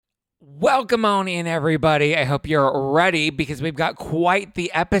Welcome on in, everybody. I hope you're ready because we've got quite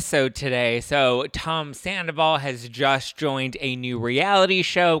the episode today. So Tom Sandoval has just joined a new reality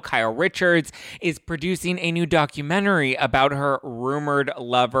show. Kyle Richards is producing a new documentary about her rumored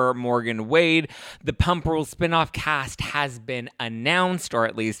lover, Morgan Wade. The Pump Rules spinoff cast has been announced, or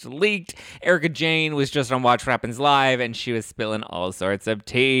at least leaked. Erika Jayne was just on Watch What Happens Live, and she was spilling all sorts of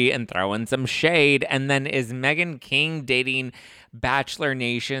tea and throwing some shade. And then is Meghan King dating Bachelor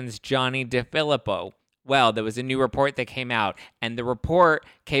Nation's Johnny DePhillipo? Well, there was a new report that came out, and the report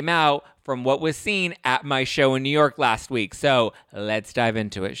came out from what was seen at my show in New York last week. So let's dive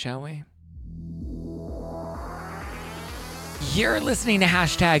into it, shall we? You're listening to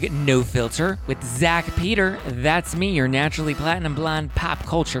hashtag No Filter with Zach Peter. That's me, your naturally platinum blonde pop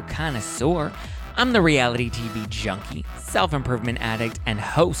culture connoisseur. I'm the reality TV junkie, self-improvement addict, and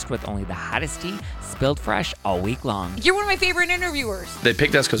host with only the hottest tea spilled fresh all week long. You're one of my favorite interviewers. They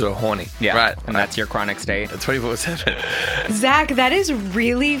picked us because we're horny. Yeah, right. And that's your chronic state. 24/7. Zach, that is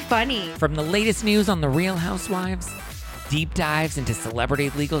really funny. From the latest news on the Real Housewives, deep dives into celebrity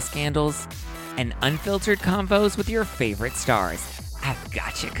legal scandals, and unfiltered convos with your favorite stars, I've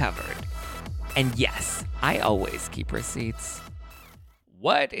got you covered. And yes, I always keep receipts.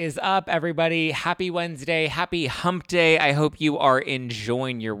 What is up, everybody? Happy Wednesday. Happy hump day. I hope you are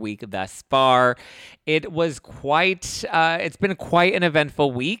enjoying your week thus far. It was it's been quite an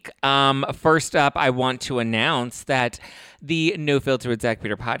eventful week. First up, I want to announce that the No Filter with Zach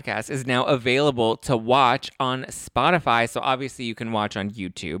Peter podcast is now available to watch on Spotify. So obviously you can watch on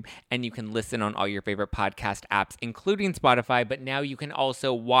YouTube and you can listen on all your favorite podcast apps, including Spotify. But now you can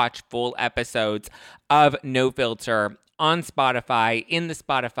also watch full episodes of No Filter on Spotify, in the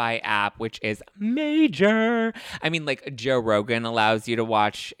Spotify app, which is major. I mean, like Joe Rogan allows you to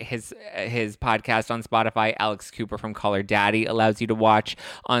watch his podcast on Spotify. Alex Cooper from Call Her Daddy allows you to watch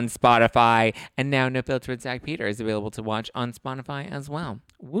on Spotify. And now No Filter with Zach Peter is available to watch on Spotify as well.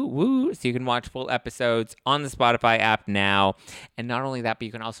 Woo woo. So you can watch full episodes on the Spotify app now. And not only that, but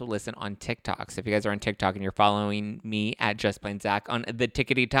you can also listen on TikTok. So if you guys are on TikTok and you're following me at Just Plain Zach on the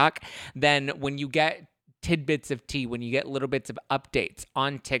Tickety Talk, then when you get tidbits of tea, when you get little bits of updates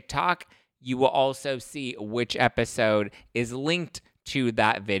on TikTok, you will also see which episode is linked to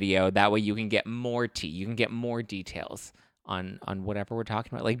that video. That way you can get more tea. You can get more details on whatever we're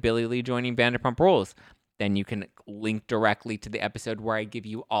talking about, like Billy Lee joining Vanderpump Rules. Then you can link directly to the episode where I give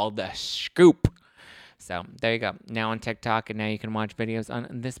you all the scoop. So there you go. Now on TikTok, and now you can watch videos on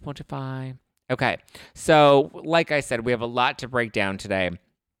this Spotify. Okay, so like I said, we have a lot to break down today.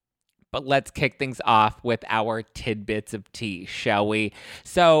 But let's kick things off with our tidbits of tea, shall we?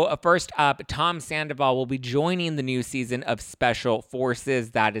 So first up, Tom Sandoval will be joining the new season of Special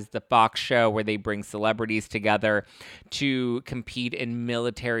Forces. That is the Fox show where they bring celebrities together to compete in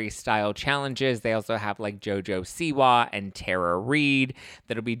military-style challenges. They also have like JoJo Siwa and Tara Reid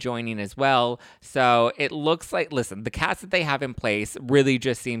that'll be joining as well. So it looks like, listen, the cast that they have in place really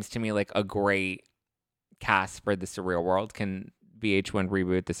just seems to me like a great cast for the surreal world. Can VH1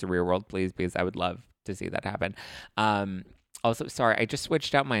 reboot the surreal world, please, because I would love to see that happen. Also, sorry, I just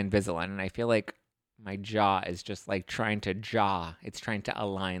switched out my Invisalign, and I feel like my jaw is just like trying to jaw. It's trying to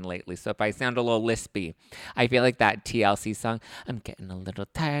align lately. So if I sound a little lispy, I feel like that TLC song, I'm getting a little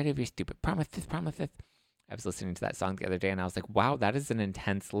tired of your stupid promises. I was listening to that song the other day, and I was like, wow, that is an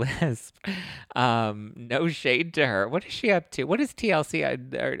intense lisp. No shade to her. What is she up to? What is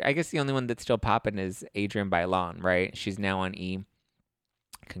TLC? I guess the only one that's still popping is Adrienne Bailon, right? She's now on E!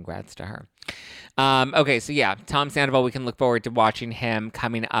 Congrats to her. Okay, so yeah, Tom Sandoval, we can look forward to watching him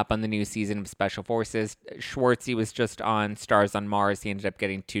coming up on the new season of Special Forces. Schwartzy was just on Stars on Mars. He ended up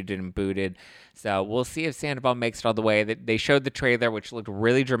getting tooted and booted. So we'll see if Sandoval makes it all the way. They showed the trailer, which looked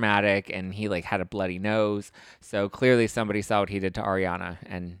really dramatic, and he like had a bloody nose. So clearly somebody saw what he did to Ariana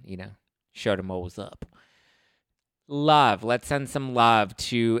and, showed him what was up. Love. Let's send some love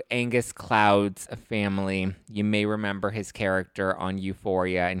to Angus Cloud's family. You may remember his character on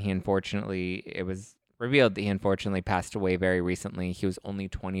Euphoria, and it was revealed that he unfortunately passed away very recently. He was only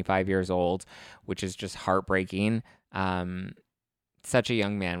 25 years old, which is just heartbreaking. Such a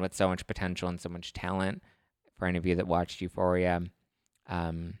young man with so much potential and so much talent. For any of you that watched Euphoria,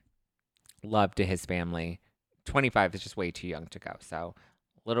 love to his family. 25 is just way too young to go, so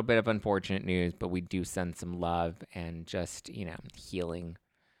a little bit of unfortunate news, but we do send some love and just, healing.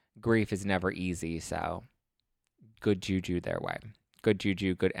 Grief is never easy, so good juju their way. Good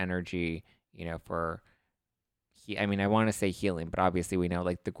juju, good energy, I want to say healing, but obviously we know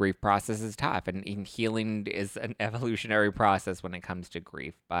like the grief process is tough and healing is an evolutionary process when it comes to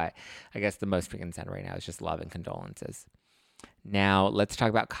grief. But I guess the most we can send right now is just love and condolences. Now, let's talk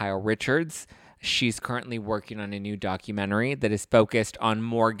about Kyle Richards. She's currently working on a new documentary that is focused on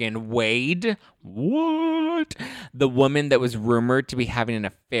Morgan Wade. What? The woman that was rumored to be having an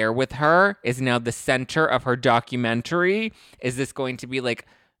affair with her is now the center of her documentary. Is this going to be like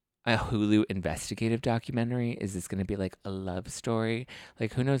a Hulu investigative documentary? Is this going to be like a love story?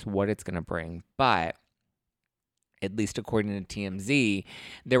 Like, who knows what it's going to bring? But at least according to TMZ,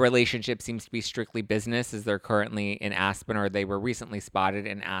 their relationship seems to be strictly business as they're currently in Aspen, or they were recently spotted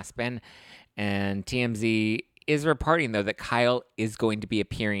in Aspen. And TMZ is reporting, though, that Kyle is going to be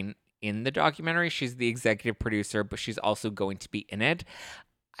appearing in the documentary. She's the executive producer, but she's also going to be in it,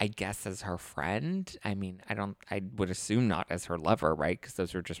 I guess, as her friend. I mean, I would assume not as her lover, right? Because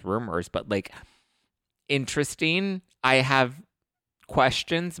those are just rumors. But, like, interesting. I have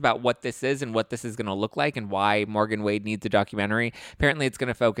questions about what this is and what this is going to look like and why Morgan Wade needs a documentary. Apparently, it's going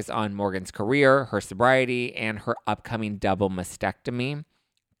to focus on Morgan's career, her sobriety, and her upcoming double mastectomy.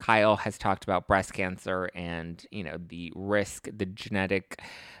 Kyle has talked about breast cancer and, the risk, the genetic,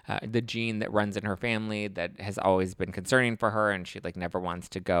 the gene that runs in her family that has always been concerning for her. And she never wants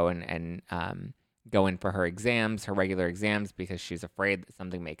to go and go in for her exams, her regular exams, because she's afraid that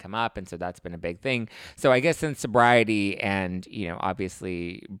something may come up. And so that's been a big thing. So I guess since sobriety and,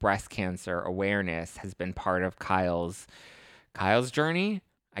 obviously breast cancer awareness has been part of Kyle's journey,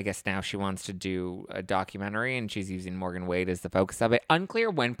 I guess now she wants to do a documentary and she's using Morgan Wade as the focus of it.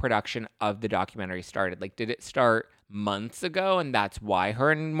 Unclear when production of the documentary started. Did it start months ago and that's why her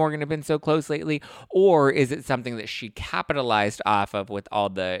and Morgan have been so close lately? Or is it something that she capitalized off of with all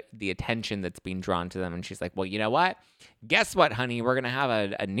the attention that's being drawn to them? And she's like, well, you know what? Guess what, honey? We're going to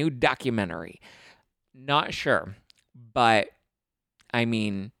have a new documentary. Not sure. But, I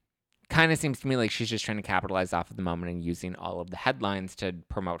mean, kind of seems to me like she's just trying to capitalize off of the moment and using all of the headlines to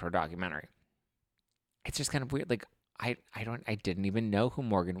promote her documentary. It's just kind of weird. I didn't even know who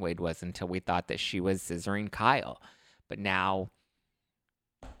Morgan Wade was until we thought that she was scissoring Kyle. But now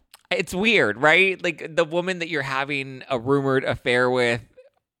it's weird, right? The woman that you're having a rumored affair with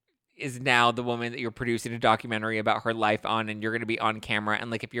is now the woman that you're producing a documentary about her life on, and you're going to be on camera.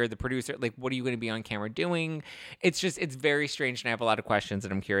 And if you're the producer, what are you going to be on camera doing? It's very strange. And I have a lot of questions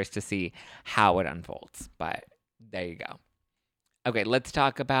and I'm curious to see how it unfolds, but there you go. Okay. Let's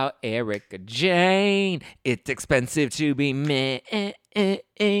talk about Erika Jayne. It's expensive to be me.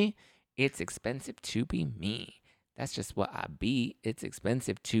 It's expensive to be me. That's just what I be. It's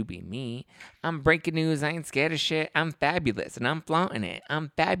expensive to be me. I'm breaking news. I ain't scared of shit. I'm fabulous and I'm flaunting it.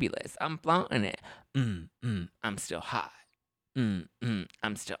 I'm fabulous. I'm flaunting it. I'm still hot. I'm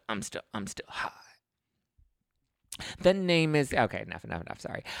still hot. The name is okay. Enough.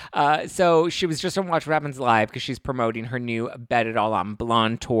 Sorry. So she was just on Watch What Happens Live because she's promoting her new Bet It All on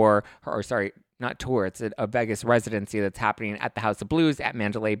Blonde tour. Not tour. It's a Vegas residency that's happening at the House of Blues at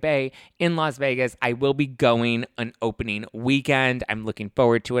Mandalay Bay in Las Vegas. I will be going an opening weekend. I'm looking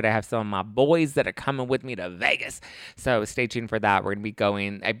forward to it. I have some of my boys that are coming with me to Vegas. So stay tuned for that. We're going to be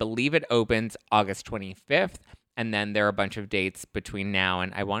going, I believe it opens August 25th. And then there are a bunch of dates between now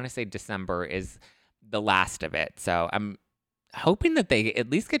and I want to say December is the last of it. So I'm hoping that they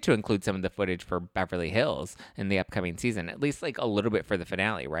at least get to include some of the footage for Beverly Hills in the upcoming season, at least a little bit for the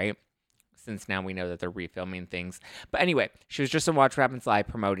finale, right? Since now we know that they're refilming things. But anyway, she was just on Watch What Happens Live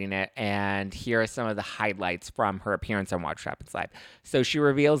promoting it, and here are some of the highlights from her appearance on Watch What Happens Live. So she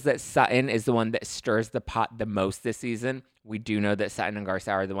reveals that Sutton is the one that stirs the pot the most this season. We do know that Sutton and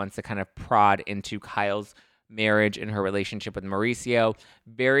Garcelle are the ones that kind of prod into Kyle's marriage and her relationship with Mauricio.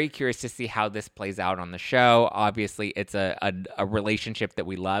 Very curious to see how this plays out on the show. Obviously, it's a relationship that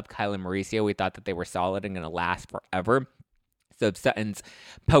we love. Kyle and Mauricio, we thought that they were solid and going to last forever. So if Sutton's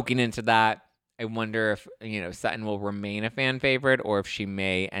poking into that, I wonder if, Sutton will remain a fan favorite or if she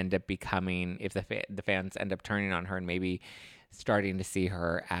may end up becoming, if the fans end up turning on her and maybe starting to see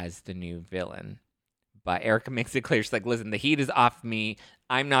her as the new villain. But Erika makes it clear. She's like, listen, the heat is off me.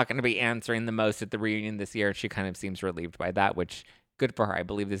 I'm not going to be answering the most at the reunion this year. She kind of seems relieved by that, which good for her. I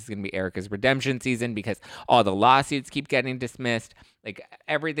believe this is going to be Erika's redemption season because all the lawsuits keep getting dismissed.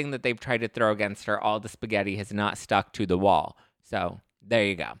 Everything that they've tried to throw against her, all the spaghetti has not stuck to the wall. So there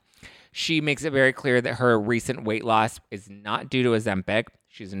you go. She makes it very clear that her recent weight loss is not due to Ozempic.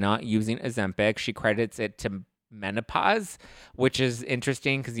 She's not using Ozempic. She credits it to menopause, which is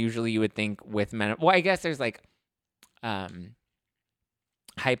interesting because usually you would think with menopause, well, I guess there's hypotension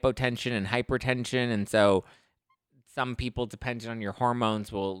and hypertension. And so some people, depending on your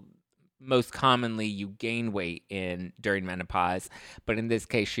hormones, will most commonly you gain weight during menopause, but in this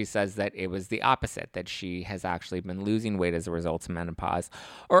case she says that it was the opposite, that she has actually been losing weight as a result of menopause.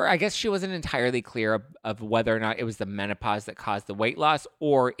 Or I guess she wasn't entirely clear of whether or not it was the menopause that caused the weight loss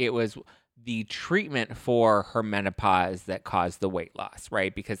or it was the treatment for her menopause that caused the weight loss,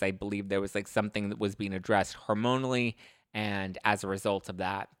 right? Because I believe there was like something that was being addressed hormonally, and as a result of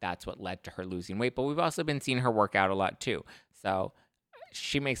that, that's what led to her losing weight. But we've also been seeing her work out a lot too. So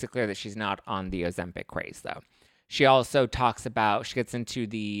she makes it clear that she's not on the Ozempic craze, though. She also talks about, she gets into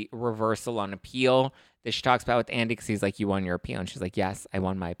the reversal on appeal that she talks about with Andy, because he's like, you won your appeal. And she's like, yes, I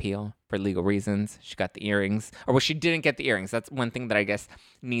won my appeal for legal reasons. She got the earrings. Or, well, she didn't get the earrings. That's one thing that I guess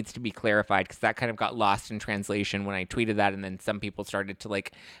needs to be clarified, because that kind of got lost in translation when I tweeted that. And then some people started to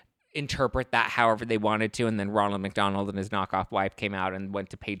like interpret that however they wanted to. And then Ronald McDonald and his knockoff wife came out and went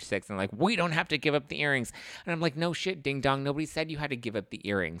to page 6 and like, we don't have to give up the earrings. And I'm like, no shit, ding dong. Nobody said you had to give up the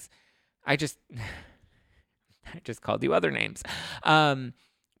earrings. I just called you other names.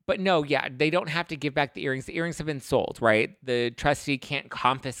 But no, yeah, they don't have to give back the earrings. The earrings have been sold, right? The trustee can't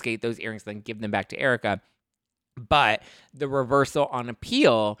confiscate those earrings and then give them back to Erika. But the reversal on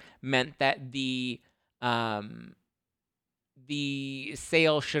appeal meant that the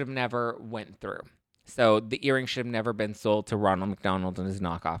sale should have never went through. So the earrings should have never been sold to Ronald McDonald and his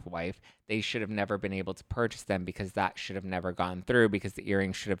knockoff wife. They should have never been able to purchase them, because that should have never gone through, because the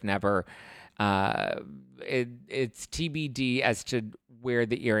earrings should have never, it's TBD as to where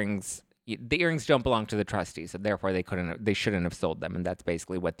the earrings don't belong to the trustee. So therefore they shouldn't have sold them. And that's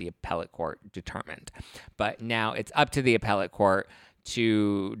basically what the appellate court determined. But now it's up to the appellate court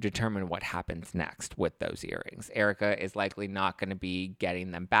to determine what happens next with those earrings. Erika is likely not going to be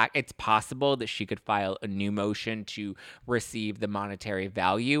getting them back. It's possible that she could file a new motion to receive the monetary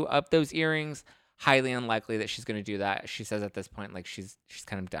value of those earrings. Highly unlikely that she's going to do that. She says at this point, like, she's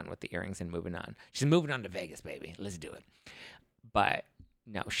kind of done with the earrings and moving on. She's moving on to Vegas, baby. Let's do it. But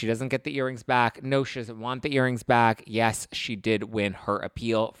no, she doesn't get the earrings back. No, she doesn't want the earrings back. Yes, she did win her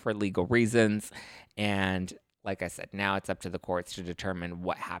appeal for legal reasons. And like I said, now it's up to the courts to determine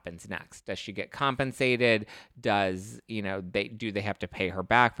what happens next. Does she get compensated? Do they have to pay her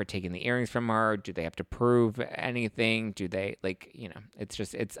back for taking the earrings from her? Do they have to prove anything? Do they,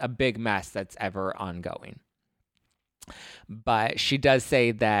 it's a big mess that's ever ongoing. But she does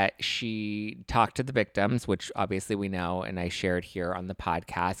say that she talked to the victims, which obviously we know, and I shared here on the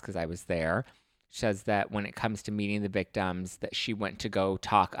podcast because I was there. She says that when it comes to meeting the victims, that she went to go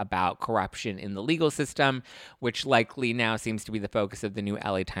talk about corruption in the legal system, which likely now seems to be the focus of the new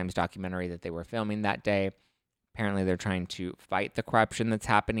LA Times documentary that they were filming that day. Apparently, they're trying to fight the corruption that's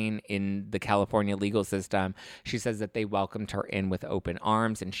happening in the California legal system. She says that they welcomed her in with open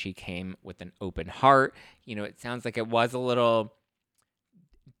arms, and she came with an open heart. It sounds like it was a little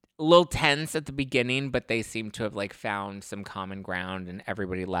tense at the beginning, but they seem to have found some common ground, and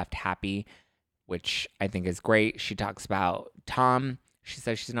everybody left happy, which I think is great. She talks about Tom. She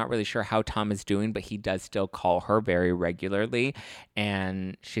says she's not really sure how Tom is doing, but he does still call her very regularly.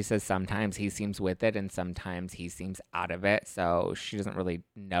 And she says sometimes he seems with it and sometimes he seems out of it. So she doesn't really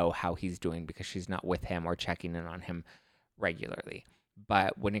know how he's doing because she's not with him or checking in on him regularly.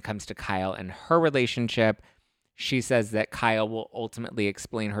 But when it comes to Kyle and her relationship, she says that Kyle will ultimately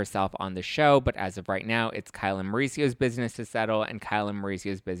explain herself on the show, but as of right now, it's Kyle and Mauricio's business to settle and Kyle and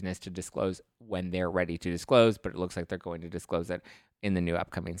Mauricio's business to disclose when they're ready to disclose, but it looks like they're going to disclose it in the new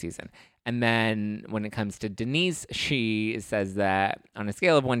upcoming season. And then when it comes to Denise, she says that on a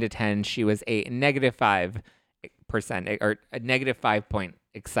scale of 1 to 10, she was a -5% or a -5 point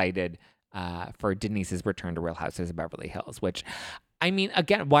excited for Denise's return to Real Housewives of Beverly Hills, which, I mean,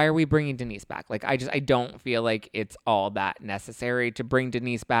 again, why are we bringing Denise back? I don't feel like it's all that necessary to bring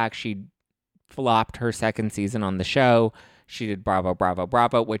Denise back. She flopped her second season on the show. She did Bravo, Bravo,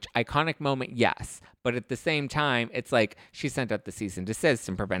 Bravo, which iconic moment, yes. But at the same time, it's like she sent out the cease and desist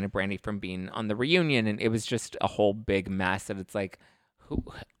and prevented Brandy from being on the reunion. And it was just a whole big mess. And it's like,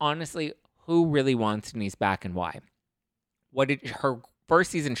 who really wants Denise back and why? Her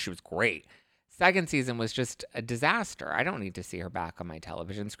first season, she was great. Second season was just a disaster. I don't need to see her back on my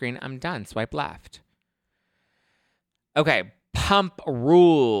television screen. I'm done. Swipe left. Okay, Pump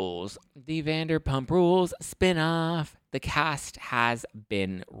Rules. The Vanderpump Rules spinoff. The cast has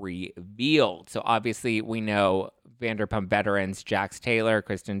been revealed. So obviously we know Vanderpump veterans Jax Taylor,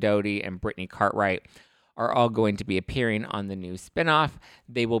 Kristen Doute, and Brittany Cartwright are all going to be appearing on the new spinoff.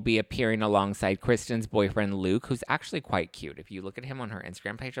 They will be appearing alongside Kristen's boyfriend, Luke, who's actually quite cute. If you look at him on her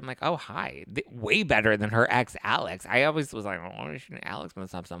Instagram page, I'm like, oh, hi. Way better than her ex, Alex. I always was like, oh, Alex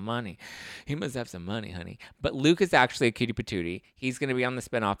must have some money. He must have some money, honey. But Luke is actually a cutie patootie. He's going to be on the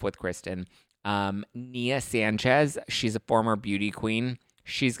spinoff with Kristen. Nia Sanchez, she's a former beauty queen.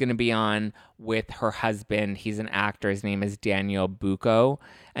 She's going to be on with her husband. He's an actor. His name is Daniel Bucco.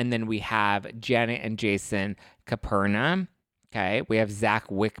 And then we have Janet and Jason Caperna. Okay. We have Zach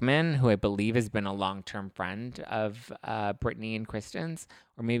Wickman, who I believe has been a long-term friend of Brittany and Kristen's,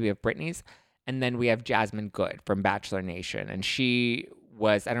 or maybe of Brittany's. And then we have Jasmine Good from Bachelor Nation. And she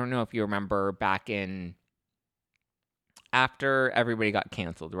was, I don't know if you remember, back in after everybody got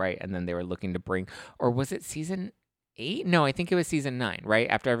canceled, right? And then they were looking to bring, or was it season 8? No, I think it was season 9, right?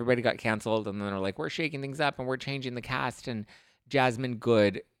 After everybody got canceled, and then they're like, we're shaking things up and we're changing the cast. And Jasmine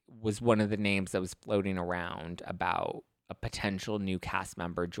Good was one of the names that was floating around about a potential new cast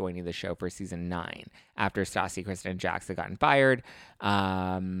member joining the show for season 9 after Stassi, Kristen, and Jax had gotten fired.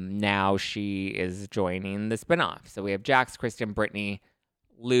 Now she is joining the spinoff. So we have Jax, Kristen, Brittany,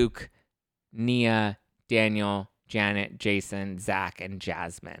 Luke, Nia, Daniel, Janet, Jason, Zach, and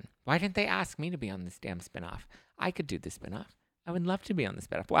Jasmine. Why didn't they ask me to be on this damn spinoff? I could do the spinoff. I would love to be on the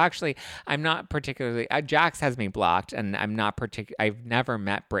spinoff. Well, actually, I'm not particularly... Jax has me blocked, and I'm not I've never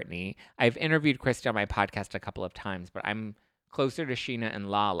met Brittany. I've interviewed Kristen on my podcast a couple of times, but I'm closer to Sheena and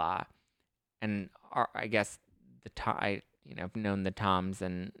Lala. And I guess I've known the Toms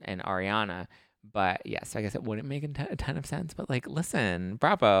and Ariana. But yes, I guess it wouldn't make a ton of sense. But like, listen,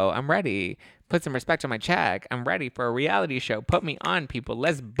 bravo, I'm ready. Put some respect on my check. I'm ready for a reality show. Put me on, people.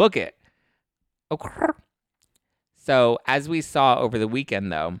 Let's book it. Okay. So as we saw over the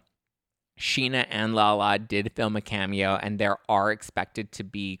weekend, though, Sheena and Lala did film a cameo, and there are expected to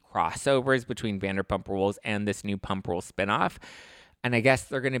be crossovers between Vanderpump Rules and this new Pump Rules spinoff. And I guess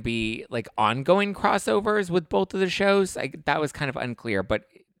they're going to be like ongoing crossovers with both of the shows. That was kind of unclear, but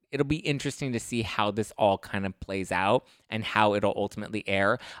it'll be interesting to see how this all kind of plays out and how it'll ultimately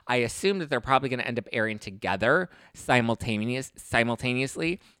air. I assume that they're probably going to end up airing together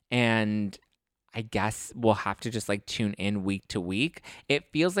simultaneously. And I guess we'll have to just like tune in week to week. It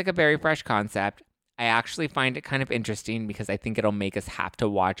feels like a very fresh concept. I actually find it kind of interesting because I think it'll make us have to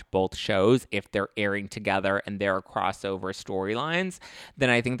watch both shows if they're airing together and there are crossover storylines. Then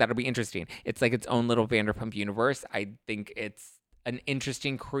I think that'll be interesting. It's like its own little Vanderpump universe. I think it's an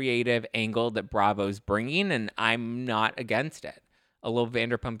interesting creative angle that Bravo's bringing, and I'm not against it. A little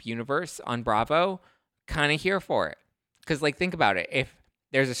Vanderpump universe on Bravo, kind of here for it. Because, like, think about it. If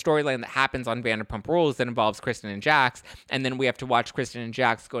there's a storyline that happens on Vanderpump Rules that involves Kristen and Jax, and then we have to watch Kristen and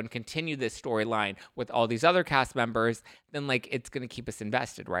Jax go and continue this storyline with all these other cast members, then, like, it's going to keep us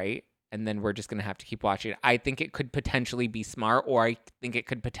invested, right? And then we're just going to have to keep watching it. I think it could potentially be smart, or I think it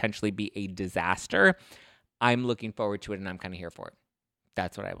could potentially be a disaster. I'm looking forward to it, and I'm kind of here for it.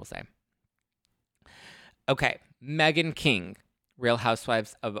 That's what I will say. Okay, Meghan King, Real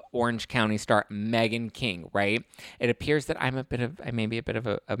Housewives of Orange County star Meghan King, right? It appears that I may be a bit of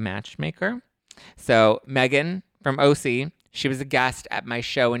a matchmaker. So Meghan from OC, she was a guest at my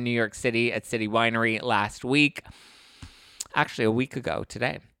show in New York City at City Winery last week. Actually, a week ago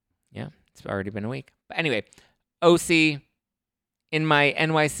today. Yeah, it's already been a week. But anyway, OC in my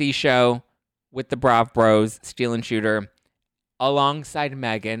NYC show with the Brav Bros, Steel and Shooter. Alongside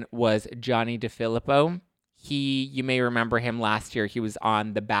Meghan was Johnny DePhillipo. You may remember him last year. He was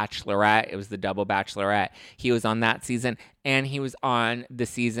on The Bachelorette. It was the double Bachelorette. He was on that season, and he was on the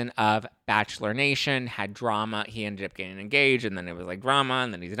season of Bachelor Nation, had drama. He ended up getting engaged, and then it was like drama,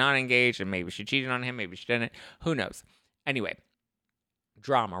 and then he's not engaged, and maybe she cheated on him, maybe she didn't. Who knows? Anyway,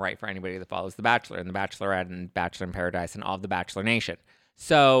 drama, right, for anybody that follows The Bachelor and The Bachelorette and Bachelor in Paradise and all of the Bachelor Nation.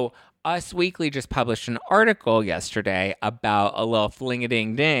 So Us Weekly just published an article yesterday about a little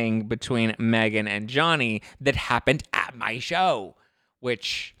fling-a-ding-ding between Meghan and Johnny that happened at my show,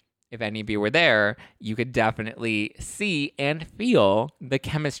 which, if any of you were there, you could definitely see and feel the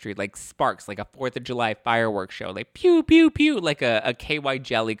chemistry, like sparks, like a 4th of July fireworks show, like pew, pew, pew, like a KY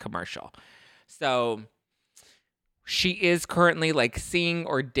Jelly commercial. So she is currently like seeing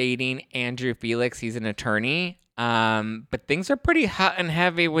or dating Andrew Felix. He's an attorney. But things are pretty hot and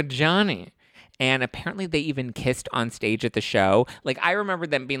heavy with Johnny. And apparently they even kissed on stage at the show. Like, I remember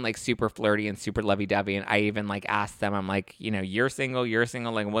them being like super flirty and super lovey-dovey. And I even like asked them, I'm like, you're single.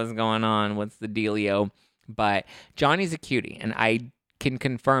 Like, what's going on? What's the dealio? But Johnny's a cutie. And I can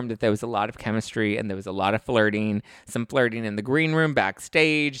confirm that there was a lot of chemistry and there was a lot of flirting, some flirting in the green room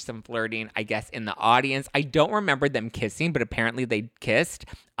backstage, some flirting, I guess, in the audience. I don't remember them kissing, but apparently they kissed.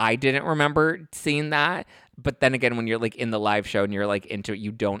 I didn't remember seeing that. But then again, when you're like in the live show and you're like into it,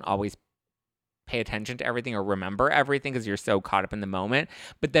 you don't always pay attention to everything or remember everything because you're so caught up in the moment.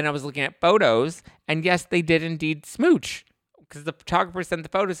 But then I was looking at photos, and yes, they did indeed smooch because the photographer sent the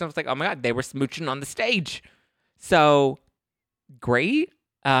photos, and I was like, oh my God, they were smooching on the stage. So great.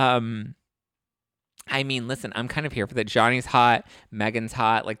 I mean, listen, I'm kind of here for that. Johnny's hot, Meghan's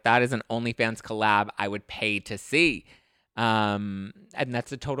hot. Like, that is an OnlyFans collab I would pay to see. And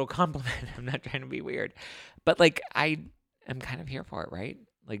that's a total compliment. I'm not trying to be weird. But like, I am kind of here for it, right?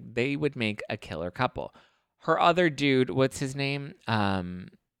 Like, they would make a killer couple. Her other dude, what's his name? What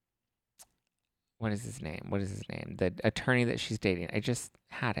is his name? The attorney that she's dating. I just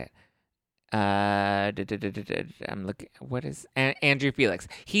had it. I'm looking. What is Andrew Felix?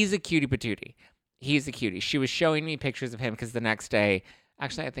 He's a cutie patootie. He's a cutie. She was showing me pictures of him because the next day,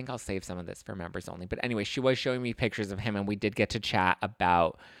 actually, I think I'll save some of this for members only. But anyway, she was showing me pictures of him, and we did get to chat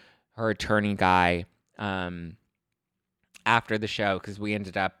about her attorney guy after the show because we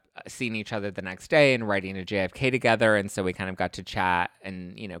ended up seeing each other the next day and writing a JFK together. And so we kind of got to chat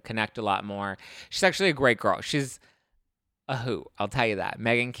and, connect a lot more. She's actually a great girl. She's a hoot. I'll tell you that.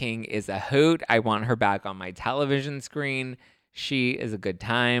 Meghan King is a hoot. I want her back on my television screen. She is a good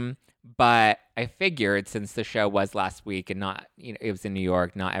time. But I figured since the show was last week and not, it was in New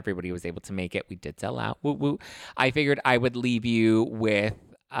York, not everybody was able to make it. We did sell out. Woo woo. I figured I would leave you with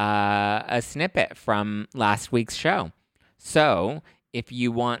a snippet from last week's show. So if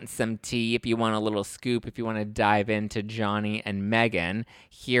you want some tea, if you want a little scoop, if you want to dive into Johnny and Meghan,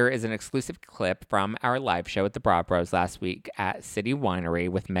 here is an exclusive clip from our live show at the Bra Bros last week at City Winery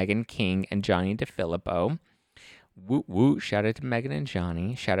with Meghan King and Johnny DePhillipo. Woo woo. Shout out to Meghan and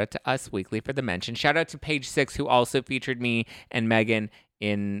Johnny. Shout out to Us Weekly for the mention. Shout out to Page 6, who also featured me and Meghan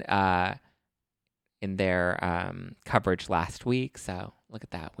in their coverage last week. So look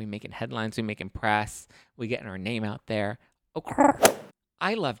at that. We making headlines. We making press. We getting our name out there. Okay.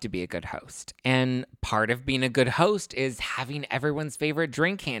 I love to be a good host. And part of being a good host is having everyone's favorite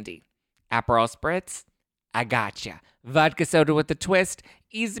drink handy. Aperol Spritz? I gotcha. Vodka soda with a twist?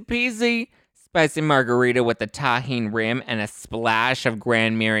 Easy peasy. Spicy margarita with a tahine rim and a splash of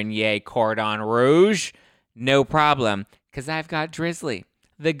Grand Marnier Cordon Rouge? No problem, because I've got Drizzly,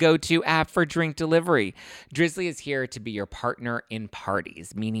 the go-to app for drink delivery. Drizzly is here to be your partner in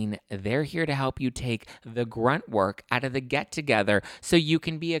parties, meaning they're here to help you take the grunt work out of the get-together so you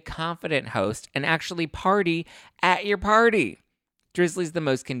can be a confident host and actually party at your party. Drizzly's the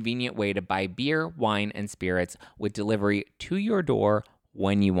most convenient way to buy beer, wine, and spirits with delivery to your door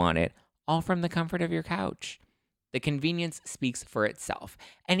when you want it, all from the comfort of your couch. The convenience speaks for itself.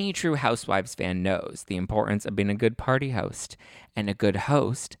 Any true Housewives fan knows the importance of being a good party host, and a good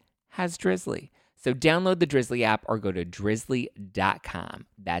host has Drizzly. So download the Drizzly app or go to drizzly.com.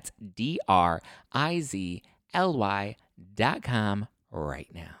 That's DRIZLY.com right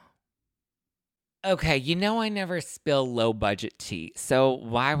now. Okay, I never spill low-budget tea, so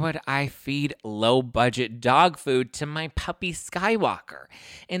why would I feed low-budget dog food to my puppy Skywalker?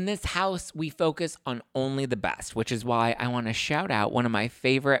 In this house, we focus on only the best, which is why I want to shout out one of my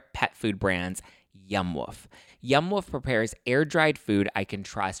favorite pet food brands, Yum Wolf. Yum Wolf prepares air-dried food I can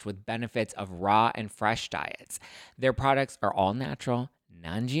trust with benefits of raw and fresh diets. Their products are all natural,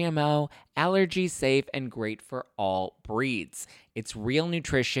 non-GMO, allergy-safe, and great for all breeds. It's real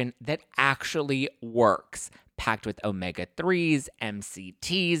nutrition that actually works. Packed with omega-3s,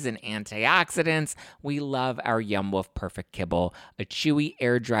 MCTs, and antioxidants, we love our Yum Wolf Perfect Kibble, a chewy,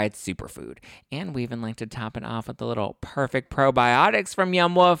 air-dried superfood. And we even like to top it off with the little perfect probiotics from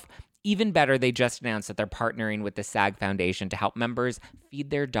Yum Wolf. Even better, they just announced that they're partnering with the SAG Foundation to help members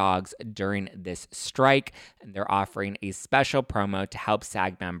feed their dogs during this strike. And they're offering a special promo to help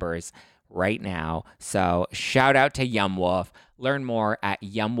SAG members right now. So shout out to Yum Wolf. Learn more at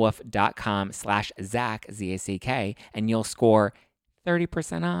yumwolf.com/Zack, Z-A-C-K, and you'll score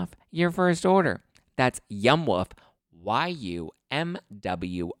 30% off your first order. That's Yum Wolf, YUMWOOF,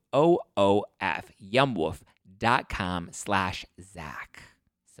 yumwolf.com/Zack.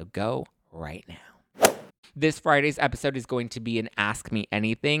 So go right now. This Friday's episode is going to be an Ask Me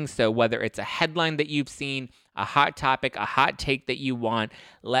Anything. So whether it's a headline that you've seen, a hot topic, a hot take that you want,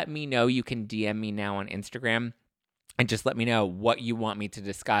 let me know. You can DM me now on Instagram and just let me know what you want me to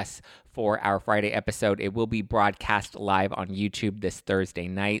discuss for our Friday episode. It will be broadcast live on YouTube this Thursday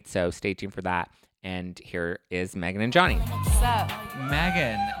night, so stay tuned for that. And here is Meghan and Johnny. What's up?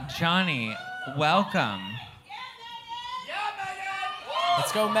 Meghan, Johnny, welcome.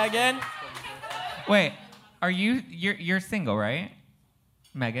 Let's go, Meghan. Wait, you're single, right?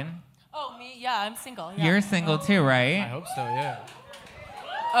 Meghan? Oh, me? Yeah, I'm single. Yeah. You're single too, right? I hope so, yeah.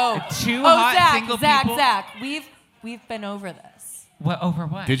 Two hot Zach, single Zach, people. Zach. We've been over this. What over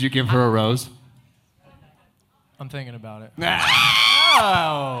what? Did you give her a rose? I'm thinking about it.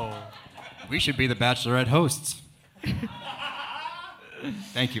 Oh. We should be the Bachelorette hosts.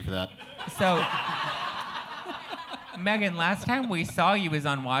 Thank you for that. So, Meghan, last time we saw you was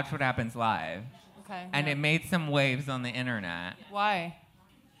on Watch What Happens Live. Okay. And yeah. it made some waves on the internet. Why?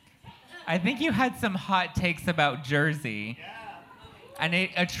 I think you had some hot takes about Jersey. And it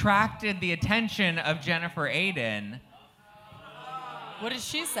attracted the attention of Jennifer Aiden. What did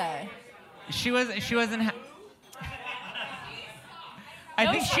she say? She wasn't.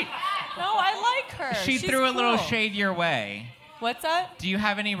 I think she. No, I like her. She She's threw a little cool. shade your way. What's that? Do you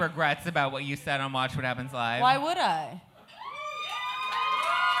have any regrets about what you said on Watch What Happens Live? Why would I?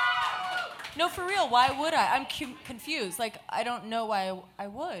 No, for real, why would I? I'm confused. Like, I don't know why I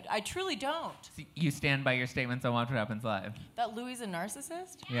would. I truly don't. You stand by your statements on Watch What Happens Live? That Louis is a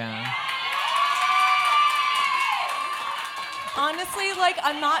narcissist? Yeah. Honestly, like,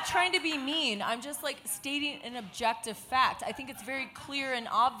 I'm not trying to be mean. I'm just, like, stating an objective fact. I think it's very clear and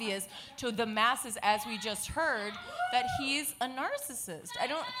obvious to the masses, as we just heard, that he's a narcissist.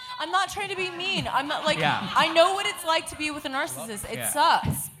 I'm not trying to be mean. I'm not, like, Yeah. I know what it's like to be with a narcissist. It Yeah.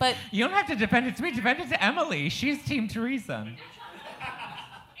 sucks, but... You don't have to defend it to me. Defend it to Emily. She's Team Teresa.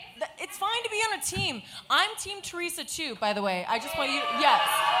 It's fine to be on a team. I'm Team Teresa too, by the way. I just want you. Yes.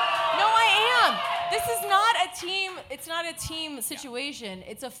 No, I am. This is not a team. It's not a team situation.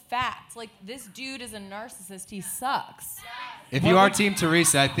 It's a fact. Like, this dude is a narcissist. He sucks. If you are Team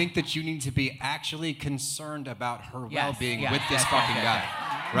Teresa, I think that you need to be actually concerned about her well-being with this fucking guy.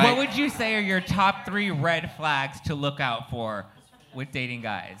 Right? What would you say are your top 3 red flags to look out for with dating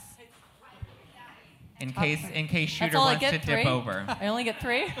guys? In case Shooter wants to dip over. I only get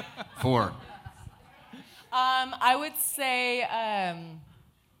 3? 4. I would say,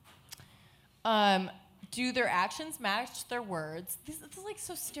 do their actions match their words? This is like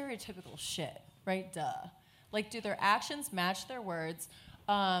so stereotypical shit, right? Duh. Like, do their actions match their words?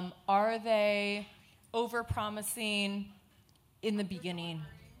 Are they over-promising in the beginning?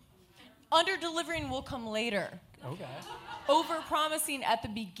 Under-delivering will come later. Okay. Over-promising at the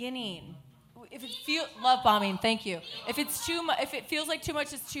beginning. If it love bombing, thank you. If it's if it feels like too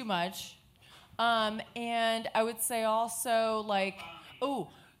much, it's too much. And I would say also, like,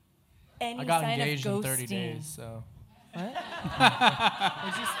 any I got sign engaged of ghosting. in 30 days, so. What?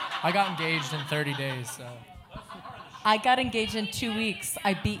 I got engaged in 30 days, so. I got engaged in 2 weeks.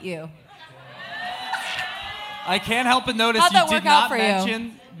 I beat you. I can't help but notice How'd that you work did out not for you?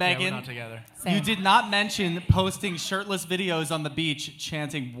 mention, Yeah, we're Meghan, not together. Same. you did not mention posting shirtless videos on the beach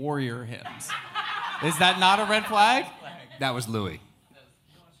chanting warrior hymns. Is that not a red flag? That was Louis.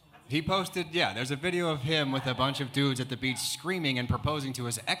 He posted, there's a video of him with a bunch of dudes at the beach screaming and proposing to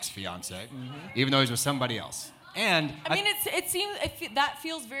his ex-fiance, even though he's with somebody else. And I mean, that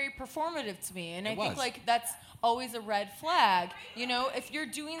feels very performative to me, and I think like that's always a red flag. You know, if you're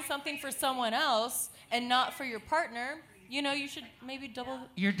doing something for someone else and not for your partner, you know, you should maybe double.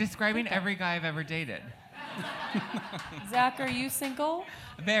 You're describing every guy I've ever dated. Zach, are you single?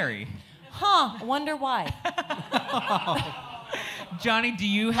 Very. Huh? Wonder why. Johnny, do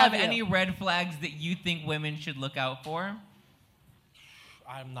you have Love you. any red flags that you think women should look out for?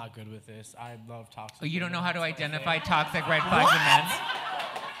 I'm not good with this. I love toxic. Oh, you don't know women. how to identify toxic red flags in men?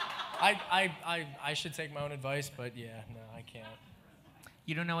 I should take my own advice, but yeah, no, I can't.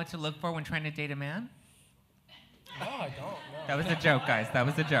 You don't know what to look for when trying to date a man? No, I don't. No. That was a joke, guys. That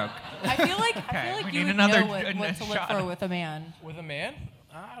was a joke. I feel like we you need would another know what to look shot. for with a man. With a man?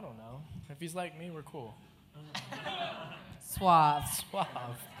 I don't know. If he's like me, we're cool. Suave. Suave.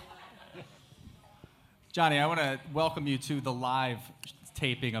 Johnny, I want to welcome you to the live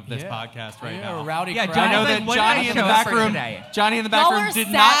taping of this podcast right now. A rowdy Yeah, crowd. Johnny, I know what that did Johnny I in the show back for room. today? Johnny in the back Y'all room were did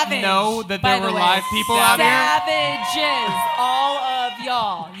not savage, know that by there the were way. live people out here. Savages, all of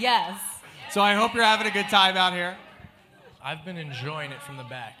y'all. Yes. So I hope you're having a good time out here. I've been enjoying it from the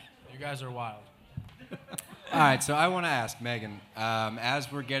back. You guys are wild. All right, so I want to ask Meghan,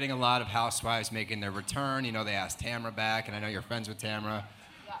 as we're getting a lot of housewives making their return, you know, they asked Tamra back, and I know you're friends with Tamra.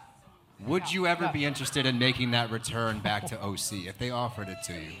 Would you ever be interested in making that return back to OC? If they offered it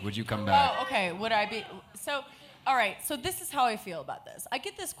to you, would you come back? Oh, okay. Would I be? So, all right. So this is how I feel about this. I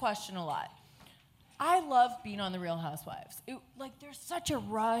get this question a lot. I love being on The Real Housewives. Like, there's such a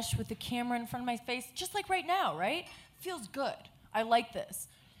rush with the camera in front of my face, just like right now, right? Feels good. I like this.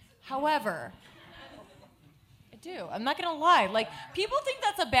 However, it do. I'm not gonna lie. Like, people think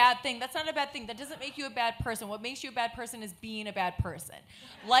that's a bad thing. That's not a bad thing. That doesn't make you a bad person. What makes you a bad person is being a bad person.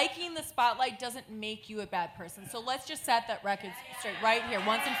 Liking the spotlight doesn't make you a bad person. So let's just set that record straight right here,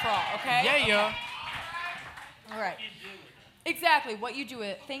 once and for all, okay? Yeah, yeah. All right. Exactly, what you do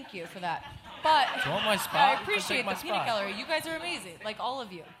it. Thank you for that. But Do you want my spot? I You can appreciate take my the peanut spot. gallery. You guys are amazing, like all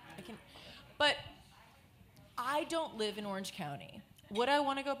of you. But I don't live in Orange County. Would I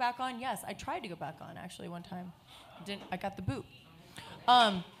want to go back on? Yes, I tried to go back on actually one time. I got the boot.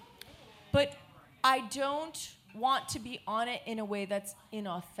 But I don't want to be on it in a way that's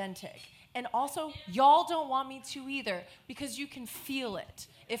inauthentic. And also, y'all don't want me to either, because you can feel it.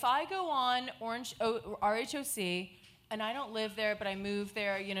 If I go on RHOC and I don't live there, but I move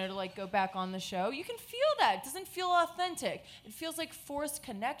there, to like go back on the show, you can feel that. It doesn't feel authentic. It feels like forced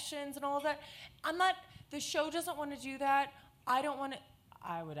connections and all of that. The show doesn't want to do that. I don't want to.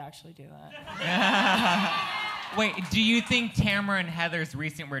 I would actually do that. Wait, do you think Tamara and Heather's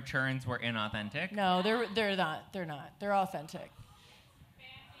recent returns were inauthentic? No, they're not. They're not. They're authentic.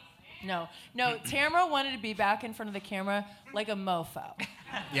 No. Tamara wanted to be back in front of the camera like a mofo.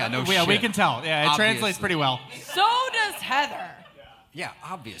 Yeah, no Yeah, shit. we can tell. Yeah, it translates Obviously. pretty well. So does Heather. Yeah,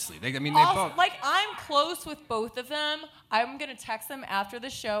 obviously. They Also, both. like, I'm close with both of them. I'm gonna text them after the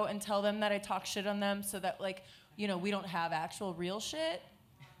show and tell them that I talk shit on them, so that we don't have actual real shit.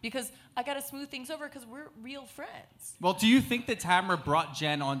 Because I gotta smooth things over because we're real friends. Well, do you think that Tamara brought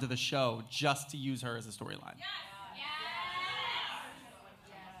Jen onto the show just to use her as a storyline?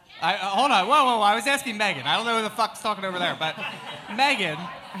 Hold on. Whoa. I was asking Meghan. I don't know who the fuck's talking over there, but Meghan,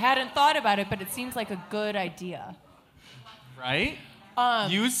 I hadn't thought about it, but it seems like a good idea. right?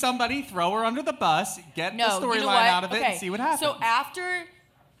 Use somebody, throw her under the bus, get the storyline out of it, and see what happens. So after,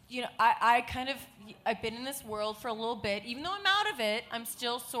 I've been in this world for a little bit. Even though I'm out of it, I'm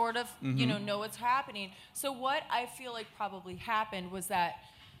still sort of, know what's happening. So what I feel like probably happened was that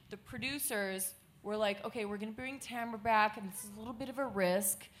the producers were like, okay, we're going to bring Tamara back, and this is a little bit of a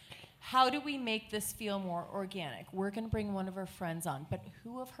risk. How do we make this feel more organic? We're going to bring one of our friends on. But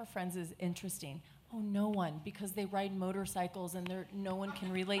who of her friends is interesting? Oh, no one, because they ride motorcycles and no one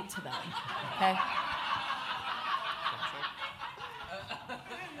can relate to them. Okay?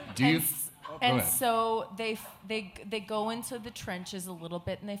 Do you? Go ahead. So they go into the trenches a little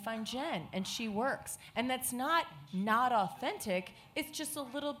bit and they find Jen, and she works. And that's not authentic. It's just a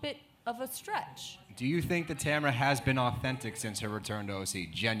little bit of a stretch. Do you think that Tamara has been authentic since her return to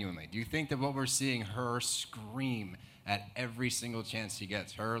OC? Genuinely, do you think that what we're seeing her scream at every single chance she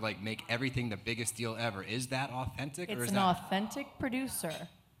gets, her make everything the biggest deal ever, is that authentic? It's or is an that authentic producer.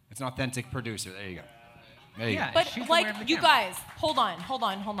 It's an authentic producer. There you go. There you go. But she's aware of the you camera. guys, hold on.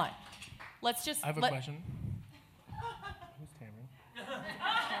 Let's just I have a question. Who's Tamara?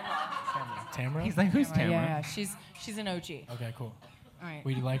 Tamara? He's like, who's Tamara? Yeah, she's an OG. Okay, cool. All right.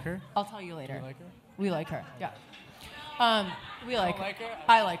 Well, you like her? I'll tell you later. You like her? We like her. Yeah. We like her. like her?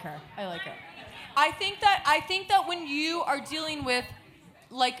 I like her. I think that when you are dealing with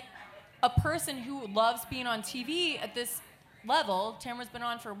a person who loves being on TV at this level, Tamara's been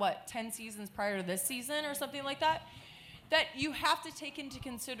on for 10 seasons prior to this season or something like that, that you have to take into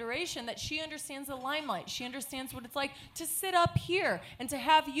consideration that she understands the limelight. She understands what it's like to sit up here and to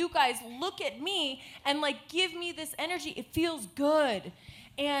have you guys look at me and give me this energy. It feels good.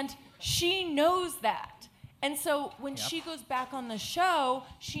 And she knows that. And so when she goes back on the show,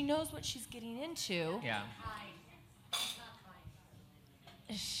 she knows what she's getting into. Yeah.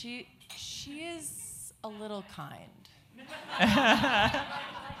 She is a little kind.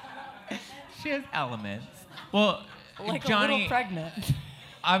 She has elements. Well, Like Johnny, a little pregnant.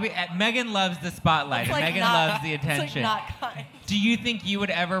 Meghan loves the spotlight, and Meghan loves the attention. It's not kind. Do you think you would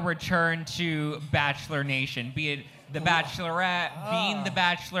ever return to Bachelor Nation, be it The Bachelorette, being The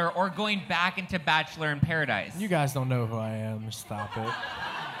Bachelor, or going back into Bachelor in Paradise? You guys don't know who I am. Stop it.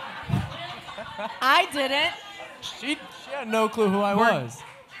 I didn't. She had no clue who I was.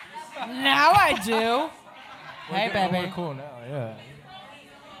 Now I do. Hey, We're baby. cool now, yeah.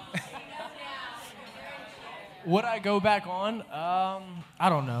 Would I go back on? I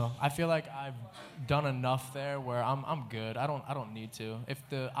don't know. I feel like I've done enough there where I'm good. I don't need to. If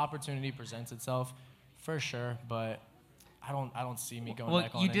the opportunity presents itself, for sure. But I don't see me going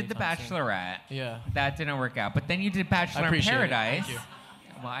back on. Well, you did The anytime soon. Bachelorette. Yeah. That didn't work out. But then you did Bachelor in appreciate it. Paradise. Thank you.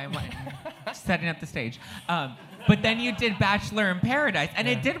 Well, I'm setting up the stage. But then you did Bachelor in Paradise, and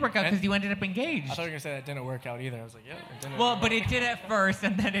it did work out because you ended up engaged. I thought you were gonna say that didn't work out either. I was like, yeah, it didn't. Well, but it did at first,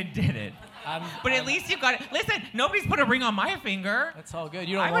 and then it didn't. But at least you got it. Listen, nobody's put a ring on my finger. That's all good.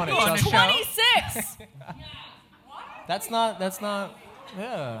 You I don't would want it. go on Trust the me. show. 26. That's not.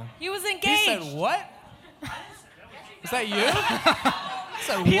 Yeah. He was He engaged. said what? Is that you?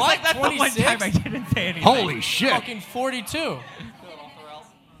 So He's what? like, that's the one 26? time I didn't say anything. Holy shit. Fucking 42.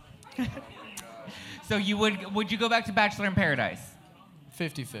 So would you go back to Bachelor in Paradise?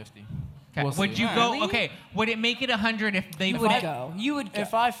 50-50. Okay. We'll Would see. you go? Really? Okay. Would it make it 100 if they You would go. You would go.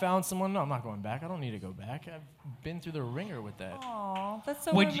 If I found someone, no, I'm not going back. I don't need to go back. I've been through the ringer with that. Aw, that's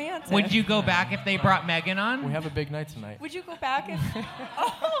so Would romantic. would you go back if they brought Meghan on? We have a big night tonight. Would you go back if?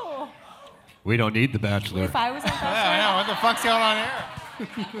 Oh. We don't need The Bachelor. If I was on Bachelor. I know. What the fuck's going on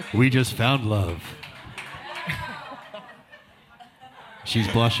here? We just found love. She's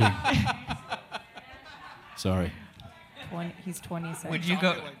blushing. Sorry. He's 26. Would you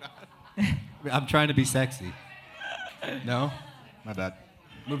go? I'm trying to be sexy. No? My bad.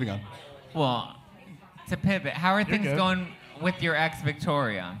 Moving on. Well, to pivot, how are things good. going with your ex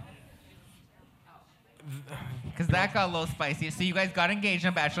Victoria? Because that got a little spicy. So you guys got engaged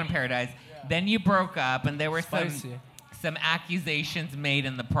on Bachelor in Paradise. Then you broke up, and there were Spicy. some accusations made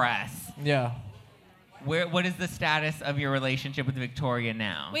in the press. Yeah. What is the status of your relationship with Victoria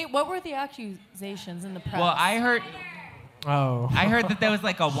now? Wait, what were the accusations in the press? Well, I heard Oh. that there was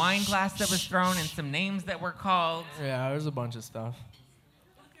like a wine glass that was thrown and some names that were called. Yeah, there's a bunch of stuff.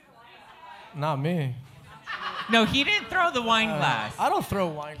 Not me. No, he didn't throw the wine glass. I don't throw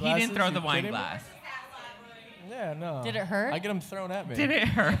wine He glasses. didn't throw You the wine kidding me? glass. Yeah, no. Did it hurt? I get them thrown at me. Did it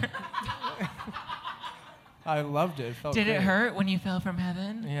hurt? I loved it. It felt Did it great. hurt when you fell from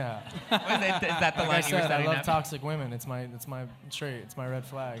heaven? Yeah. Is that the Like line I you were said, I setting love up? toxic women. It's my trait. It's my red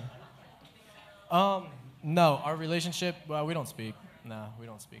flag. No, our relationship. Well, we don't speak. No, we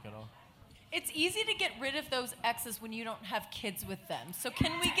don't speak at all. It's easy to get rid of those exes when you don't have kids with them. So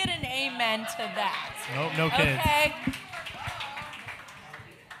can we get an amen to that? Nope, no kids. Okay.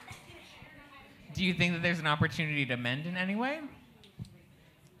 Do you think that there's an opportunity to mend in any way?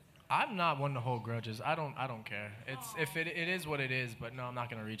 I'm not one to hold grudges. I don't care. It is what it is. But no, I'm not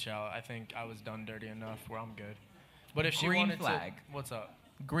gonna reach out. I think I was done dirty enough where I'm good. But if she Green wanted flag. to, what's up?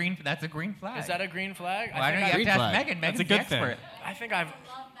 Green. That's a green flag. Is that a green flag? Why don't you have Green to ask flag. Meghan? That's Meghan's a good the expert. thing.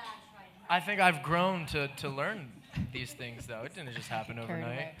 I think I've grown to learn these things though. It didn't just happen Carried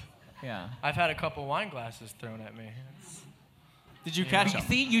overnight. away. Yeah. I've had a couple wine glasses thrown at me. Did you catch him?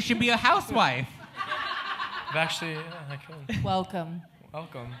 See, you should be a housewife. I've actually, yeah, I could. Welcome.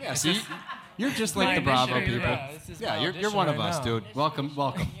 Welcome. Yeah, see? You're just like my the Bravo audition, people. yeah, this is my you're audition one of right us, now. dude. Welcome.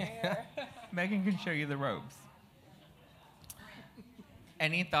 Meghan can show you the ropes.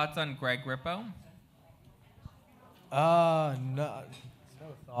 Any thoughts on Greg Rippo? No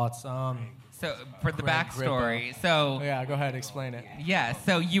thoughts. So for the Greg backstory, so Yeah, go ahead, explain it. yeah,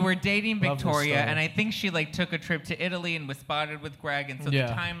 so you were dating Love this Victoria, story. and I think she like took a trip to Italy and was spotted with Greg, and so Yeah.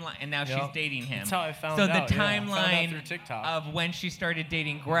 the timeline, and now she's Yep. dating him. That's how I found so out, the yeah. I found out timeline through TikTok. of when she started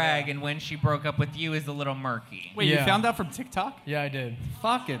dating Greg and when she broke up with you is a little murky. Wait, you Yeah. found out from TikTok? Yeah, I did.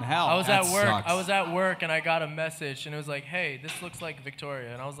 Fucking hell. I was that at work. sucks. I was at work, and I got a message, and it was like, "Hey, this looks like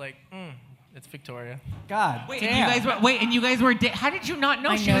Victoria," and I was like, "It's Victoria." God Wait, damn. and you guys were how did you not know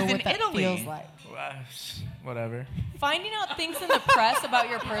I she know was what in that Italy? feels like. Whatever. Finding out things in the press about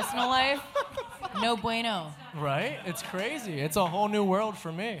your personal life, no bueno. Right? It's crazy. It's a whole new world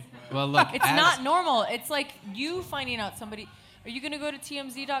for me. Well, look. It's not normal. It's like you finding out somebody. Are you going to go to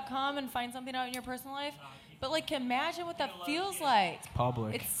TMZ.com and find something out in your personal life? But like, imagine what that feels like. It's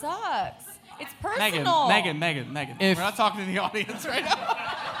public. It sucks. It's Megan, personal. Megan. If- We're not talking to the audience right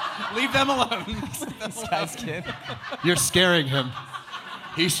now. Leave them alone. This guy's kid. You're scaring him.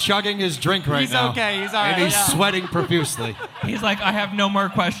 He's chugging his drink right He's now. okay. He's all right. And he's Yeah. sweating profusely. He's like, I have no more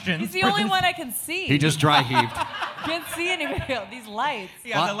questions. He's the only one I can see. He just dry heaved. Can't see anybody else. These lights.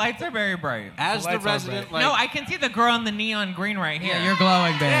 Yeah, the lights are very bright. As the lights are resident, bright. like, No, I can see the girl in the neon green right here. You're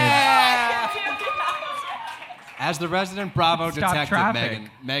glowing, baby. as the resident Bravo Stop detective, traffic.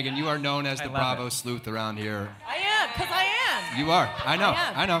 Megan, you are known as I the love Bravo it. sleuth around here. I am, because I am. You are. I know. I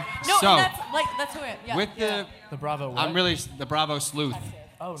am. I know. No, so, that's who I am. Yeah, with yeah. The Bravo. What? I'm really the Bravo sleuth.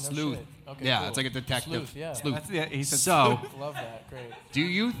 Oh, no sleuth. shit. Okay, Yeah, cool. it's like a detective. Sleuth, yeah. Sleuth. That's the, he said So, Love that. Great. do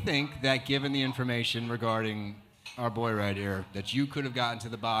you think that given the information regarding our boy right here, that you could have gotten to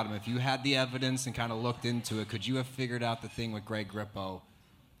the bottom if you had the evidence and kind of looked into it? Could you have figured out the thing with Greg Rippo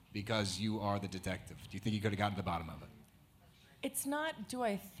because you are the detective? Do you think you could have gotten to the bottom of it? It's not, do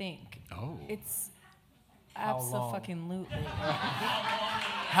I think? Oh. It's How long? abso-fucking-lutely.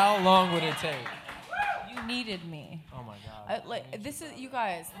 How long would it take? You needed me. Oh my God. This is, you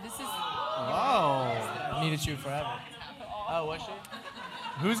guys, this is, I needed you forever. Oh, was she?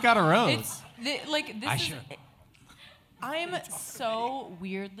 Who's got a rose? it's, this is, I'm so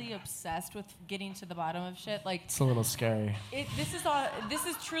weirdly obsessed with getting to the bottom of shit. Like, It's a little scary. this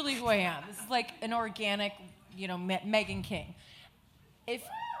is truly who I am. This is like an organic, Meghan King.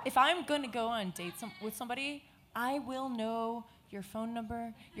 If I'm going to go on dates with somebody, I will know your phone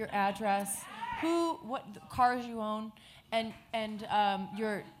number, your address, what cars you own, and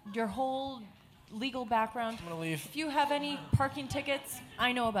your whole legal background. I'm gonna leave. If you have any parking tickets,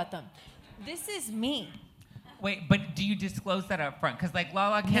 I know about them. This is me. Wait, but do you disclose that up front? Because like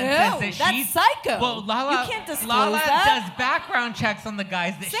Lala Kent No, says that that's she's psycho. Well, Lala, You can't disclose Lala that. does background checks on the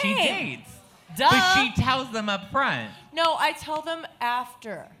guys that she Same. dates. Duh. But she tells them up front No, I tell them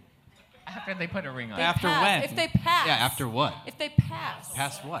after. after they put a ring on. They After pass. when? If they pass. Yeah, after what? If they pass.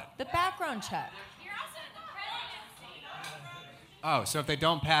 Past what? The background check. Oh, so if they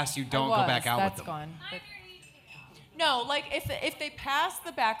don't pass, you don't I go was. back out That's with them. gone. But no, like if they pass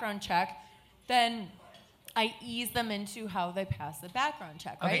the background check, then I ease them into how they pass the background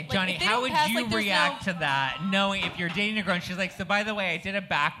check, right? Okay, Like, Johnny, if they how don't would pass, you like, there's react no- to that, knowing if you're dating a girl and she's like, so by the way, I did a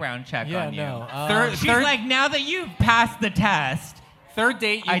background check Yeah, on you. no. She's like, now that you've passed the test, Third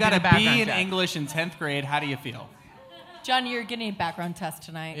date, you I got did a a background B in check. English in 10th grade. How do you feel? Johnny, you're getting a background test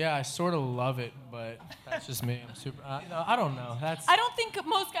tonight. Yeah, I sort of love it, but that's just me. I'm super. No, I don't know. That's I don't think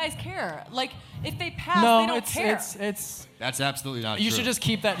most guys care. Like if they pass, no. they don't care. It's. That's absolutely not true. You should just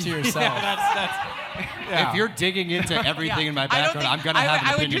keep that to yourself. If you're digging into everything in my I don't background, think I'm gonna have an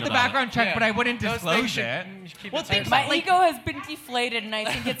I would opinion do the about background check, Yeah. but I wouldn't Those disclose things should- it. you should keep Well, it to think yourself. about My like, ego has been deflated, and I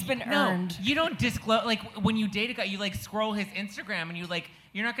think it's been earned. you don't disclose, like, when you date a guy, you, like, scroll his Instagram and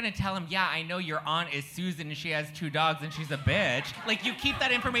you're not going to tell him, yeah, I know your aunt is Susan and she has 2 dogs and she's a bitch. Like, you keep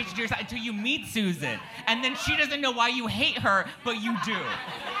that information to yourself until you meet Susan. And then she doesn't know why you hate her, but you do.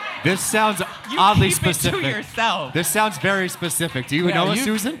 This sounds You oddly keep specific. it to yourself. This sounds very specific. Do you Yeah, know a you-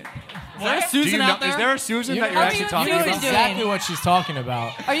 Susan? Is there a Do Susan you know, out there? Is there a Susan You that know- you're Are actually you talking You know doing? about? exactly what she's talking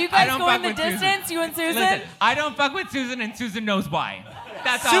about. Are you I guys don't going fuck the with Susan. distance? You and Susan? Listen, I don't fuck with Susan and Susan knows why.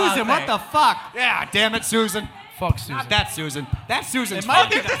 That's all I'll Susan, say. what the fuck? Yeah, damn it, Susan. Fuck Susan. Not that Susan. That Susan's It might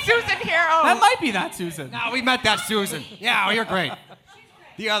fucking. be There's a Susan here. Oh. That might be that Susan. No, we met that Susan. Yeah, well, you're great.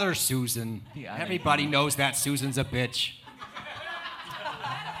 The other Susan. The other Everybody knows that Susan's a bitch.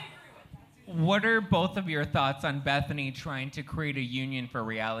 What are both of your thoughts on Bethany trying to create a union for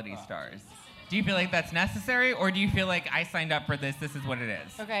reality stars? Do you feel like that's necessary, or do you feel like I signed up for this, this is what it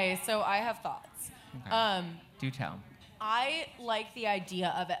is? Okay, so I have thoughts. Okay. Do tell. I like the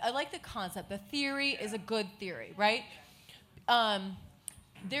idea of it. I like the concept. The theory is a good theory, right?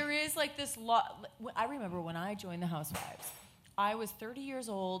 There is like this lot. I remember when I joined the Housewives, I was 30 years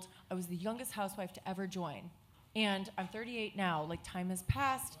old. I was the youngest housewife to ever join. And I'm 38 now. Like, time has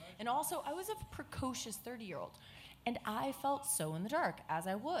passed. And also, I was a precocious 30-year-old. And I felt so in the dark, as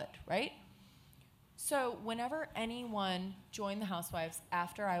I would, right? So whenever anyone joined the Housewives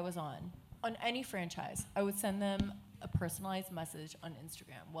after I was on any franchise, I would send them a personalized message on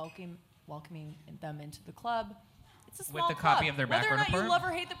Instagram, welcoming them into the club. It's a small the club. copy of their Whether or background not you report? love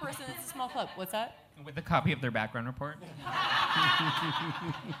or hate the person, it's a small club. What's that? With a copy of their background report?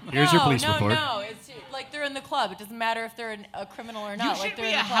 Here's your police no, report. No, it's like they're in the club. It doesn't matter if they're a criminal or not. You like should they're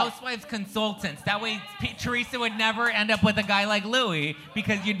be in a the club. Housewives consultant. That way Teresa would never end up with a guy like Louis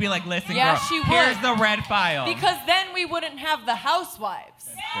because you'd be like, listen, Yeah, girl, she would. here's the red file. Because then we wouldn't have the Housewives.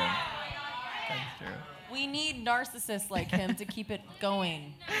 That's true. That's true. We need narcissists like him to keep it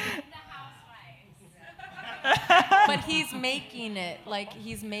going. But he's making it. Like,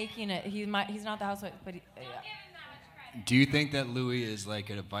 he's making it. He's not the housewife, but yeah. Do you think that Louis is like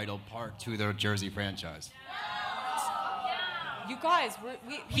a vital part to the Jersey franchise? You guys,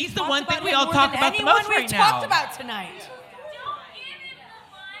 we He's the talked one thing about we him all more talk than about the anyone most we've right now. talked about tonight.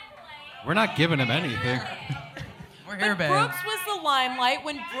 We're not giving him anything. We're here, But babe. Brooks was the limelight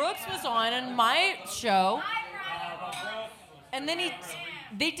when Brooks was on my show. And then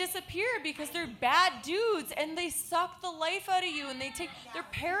they disappear because they're bad dudes and they suck the life out of you, and they're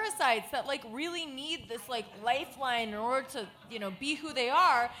parasites that like really need this like lifeline in order to, be who they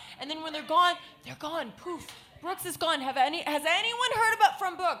are. And then when they're gone, poof. Brooks is gone. Has anyone heard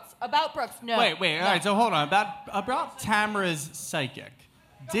about Brooks? No. Wait, No. all right, so hold on. About Tamara's psychic.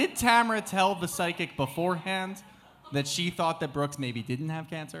 Did Tamara tell the psychic beforehand that she thought that Brooks maybe didn't have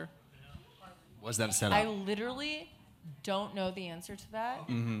cancer? Was that a setup? I literally don't know the answer to that.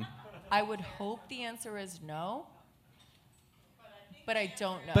 Mm-hmm. I would hope the answer is no, but I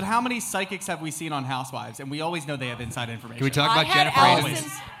don't know. But how many psychics have we seen on Housewives? And we always know they have inside information. Can we talk I about had Jennifer Allison,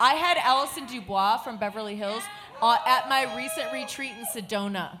 Aniston? I had Allison Dubois from Beverly Hills at my recent retreat in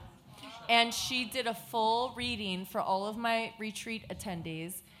Sedona. And she did a full reading for all of my retreat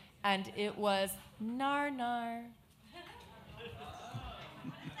attendees. And it was nar nar.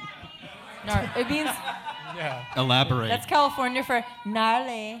 Nar. It means, Elaborate. that's California for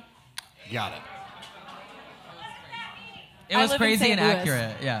gnarly. Got it. It was I live crazy in and St. Louis,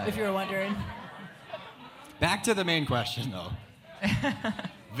 accurate. Yeah. If you were wondering. Back to the main question, though.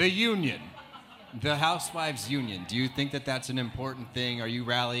 The union, the Housewives Union. Do you think that that's an important thing? Are you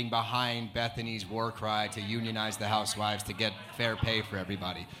rallying behind Bethany's war cry to unionize the Housewives to get fair pay for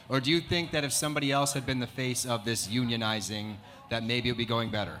everybody? Or do you think that if somebody else had been the face of this unionizing, that maybe it would be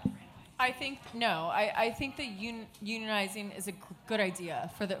going better? I think no. I think that unionizing is a good idea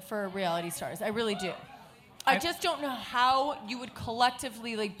for reality stars. I really do. I just don't know how you would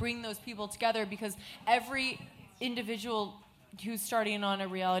collectively like bring those people together because every individual who's starting on a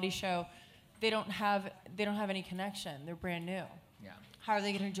reality show, they don't have any connection. They're brand new. Yeah. How are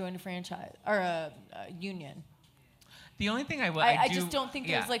they going to join a franchise or a union? The only thing I just don't think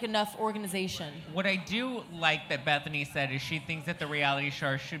there's like enough organization. What I do like that Bethany said is she thinks that the reality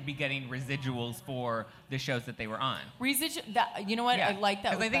stars should be getting residuals for the shows that they were on. You know what? I like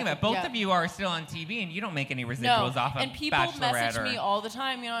that. Because I think about it, both of you are still on TV and you don't make any residuals off of and people Bachelorette message me all the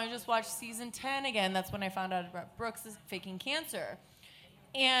time. I just watched season 10 again. That's when I found out about Brooks is faking cancer.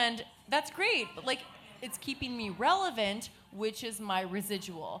 And that's great, but like it's keeping me relevant, which is my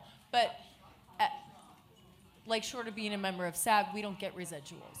residual. But like short of being a member of SAG, we don't get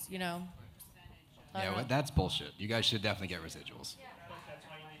residuals, Yeah, well, that's bullshit. You guys should definitely get residuals.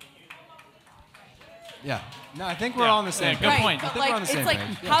 Yeah. No, I think we're all on the same page. Good point. I think we're on the same it's like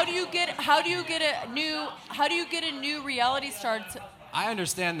page. how do you get a new reality star to I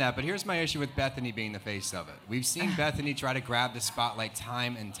understand that, but here's my issue with Bethany being the face of it. We've seen Bethany try to grab the spotlight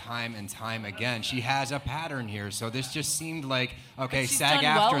time and time and time again. She has a pattern here, so this just seemed like, okay,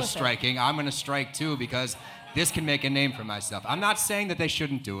 SAG-AFTRA is striking. I'm going to strike too because this can make a name for myself. I'm not saying that they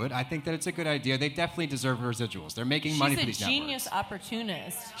shouldn't do it. I think that it's a good idea. They definitely deserve residuals. They're making money for these She's a genius networks.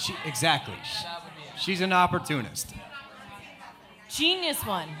 opportunist. Exactly. She's an opportunist. Genius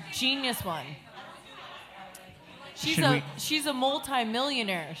one. She's a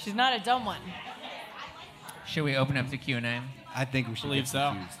multi-millionaire. She's not a dumb one. Should we open up to Q&A? I think we should Believe get so.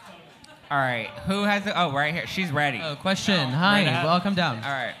 confused. All right. Who has it? Oh, right here. She's ready. Oh, question. Hi. ahead. Welcome down.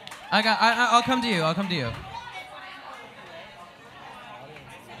 All right. I'll come to you.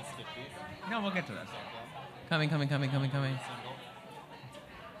 No, we'll get to this. Coming.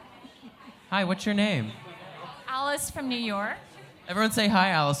 Hi, what's your name? Alice from New York. Everyone say hi,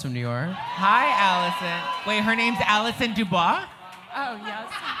 Alice from New York. Hi, Allison. Wait, her name's Allison Dubois? Oh,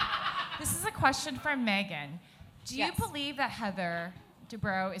 yes. This is a question for Meghan. Do you Yes. believe that Heather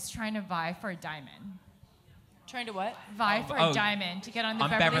Dubrow is trying to vie for a diamond? Trying to what? Vie for a diamond to get on the on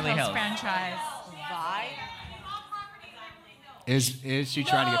Beverly Beverly Hills Hills. franchise. Vi? Is she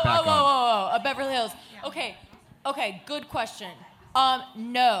trying to get back on? Whoa. Beverly Hills. Okay, good question.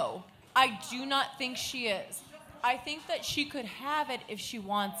 No, I do not think she is. I think that she could have it if she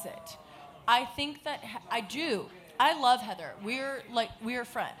wants it. I think that I do. I love Heather. We're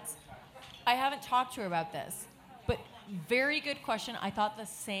friends. I haven't talked to her about this, but very good question. I thought the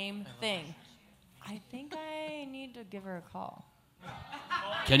same thing. I think I need to give her a call.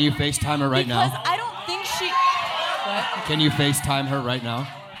 Can you FaceTime her right Because now? I don't think she. What? Can you FaceTime her right now?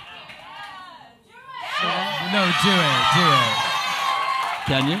 No, do it.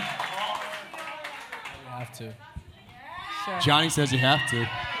 Can you? You have to. Sure. Johnny says you have to.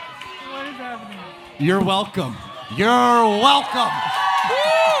 What is happening? You're welcome. You're welcome.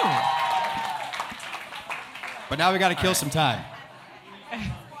 But now we got to kill some time.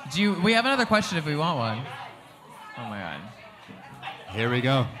 We have another question if we want one. Oh, my God. Here we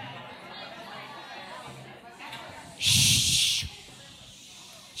go. Shh.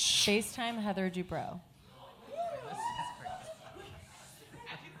 FaceTime Heather Dubrow.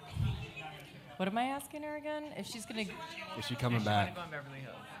 What am I asking her again? If she's gonna. Is she coming back? Go on Beverly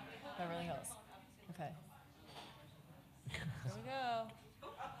Hills. Beverly Hills. Okay. Here we go.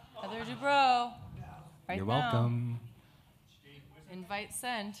 Heather Dubrow. Right You're now. welcome. Invite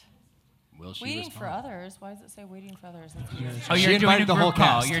sent. Will she Waiting respond? for others. Why does it say waiting for others? That's weird. Oh, She you're doing invited a the group whole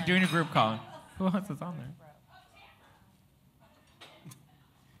call. cast. You're doing a group call. Who else is on there?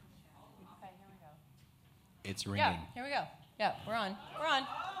 Okay, here we go. It's ringing. Yeah, here we go. Yeah, we're on.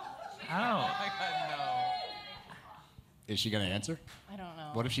 Oh. Is she going to answer? I don't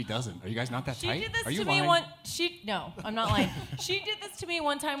know. What if she doesn't? Are you guys not that She tight? did this Are you to me lying? No, I'm not lying. She did this to me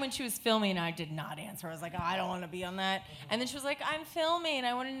one time when she was filming, and I did not answer. I was like, oh, I don't want to be on that. And then she was like, I'm filming.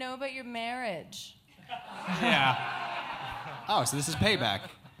 I want to know about your marriage. Yeah. Oh, so this is payback.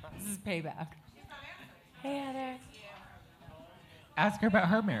 This is payback. Hey, Heather. Ask her about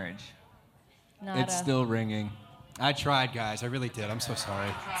her marriage. Nada. It's still ringing. I tried, guys. I really did. I'm so sorry.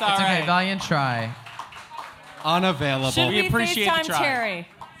 It's all It's okay. right. Valiant try. Unavailable. Should we appreciate the FaceTime try. Terry?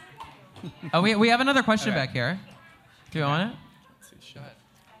 Oh, we have another question Okay. back here. Do you want it?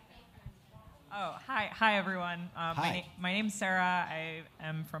 Oh, hi everyone. Hi. My name's Sarah. I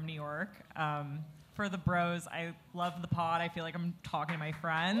am from New York. For the bros, I love the pod. I feel like I'm talking to my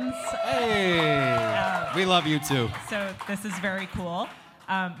friends. Hey, we love you too. So this is very cool.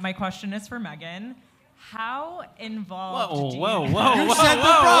 My question is for Meghan. How involved? Whoa! You said the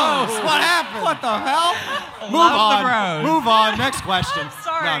bros. What happened? What the hell? Love the bros. Move on. Next question.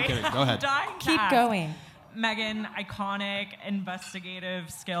 Sorry. No, I'm kidding. Go ahead. Dying to Keep ask. going. Meghan, iconic investigative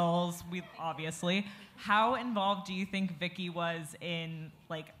skills. We obviously. How involved do you think Vicky was in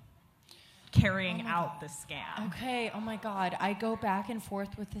carrying out the scam? Okay, oh my God. I go back and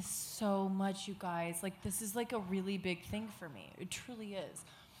forth with this so much, you guys. This is a really big thing for me. It truly is.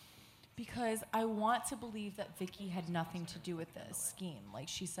 Because I want to believe that Vicky had nothing to do with this scheme. Like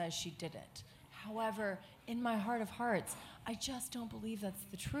she says she didn't. However, in my heart of hearts, I just don't believe that's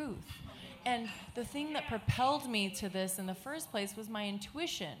the truth. And the thing that propelled me to this in the first place was my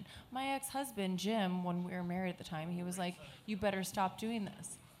intuition. My ex-husband, Jim, when we were married at the time, he was like, you better stop doing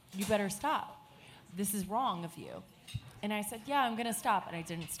this. You better stop. This is wrong of you. And I said, yeah, I'm going to stop. And I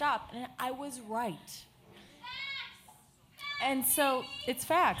didn't stop. And I was right. And so it's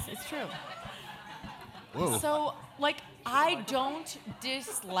facts. It's true. Whoa. So, I don't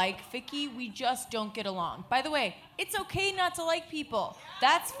dislike Vicky. We just don't get along. By the way, it's okay not to like people.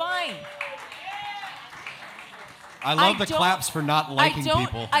 That's fine. I love the claps for not liking people.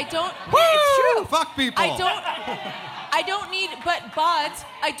 Woo! It's true. Fuck people. I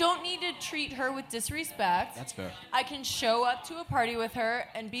don't need to treat her with disrespect. That's fair. I can show up to a party with her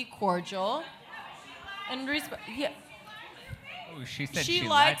and be cordial and respect. Yeah. Ooh, she said She lied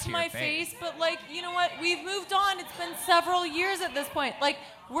lied to to your my face, but you know what? We've moved on. It's been several years at this point.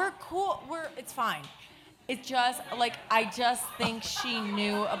 We're cool. It's fine. It just I just think she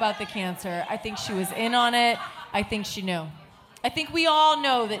knew about the cancer. I think she was in on it. I think she knew. I think we all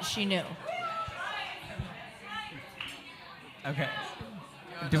know that she knew. Okay.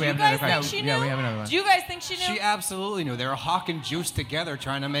 Do you guys think she knew? Yeah, we have another one. Do you guys think she knew? She absolutely knew. They were hawking juice together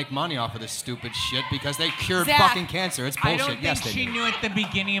trying to make money off of this stupid shit because they cured Zach. fucking cancer. It's I bullshit. don't think Yes, they she did. knew at the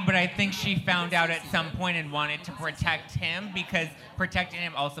beginning, but I think she found out at some point and wanted to protect him because protecting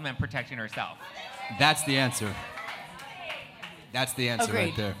him also meant protecting herself. That's the answer. That's the answer Agreed.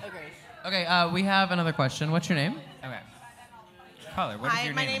 right there. Agreed. Okay, we have another question. What's your name? Okay. Caller, what is Hi,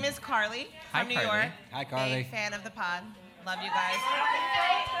 your my name? name is Carly Hi, from New Carly. York. Hi, Carly. Big fan of the pod. Love you guys.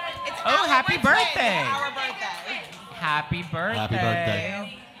 It's Oh, our happy birthday. It's our birthday. Happy birthday. Happy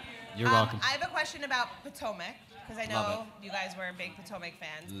birthday. You're welcome. I have a question about Potomac because I Love know you guys were big Potomac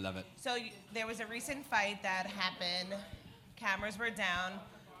fans. Love it. So there was a recent fight that happened. Cameras were down.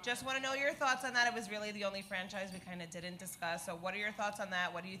 Just want to know your thoughts on that. It was really the only franchise we kind of didn't discuss. So what are your thoughts on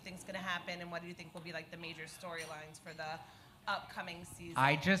that? What do you think is going to happen? And what do you think will be the major storylines for the upcoming season?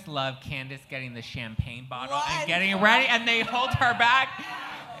 I just love Candace getting the champagne bottle What? and getting ready, and they hold her back.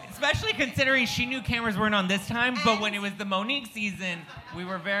 Especially considering she knew cameras weren't on this time, but when it was the Monique season, we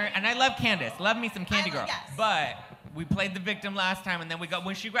were and I love Candace. Love me some Candy Girl. Yes. But we played the victim last time, and then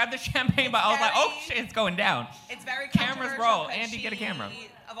when she grabbed the champagne bottle, I was like, oh shit, it's going down. It's very Cameras controversial roll. 'cause Andy, get a camera.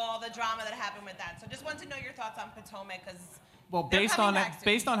 Of all the drama that happened with that. So just want to know your thoughts on Potomac because Well, based on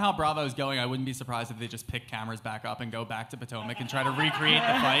how Bravo is going, I wouldn't be surprised if they just pick cameras back up and go back to Potomac and try to recreate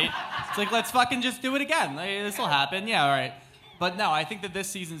the fight. It's let's fucking just do it again. This will happen. Yeah, all right. But no, I think that this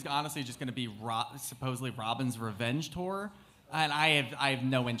season's honestly just going to be supposedly Robin's revenge tour, and I have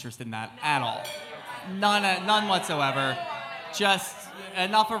no interest in that at all. None whatsoever. Just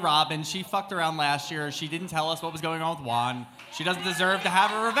enough of Robin. She fucked around last year. She didn't tell us what was going on with Juan. She doesn't deserve to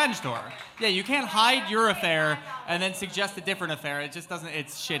have a revenge tour. Yeah, you can't hide your affair and then suggest a different affair. It just doesn't.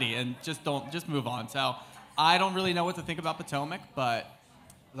 It's shitty, and just move on. So I don't really know what to think about Potomac, but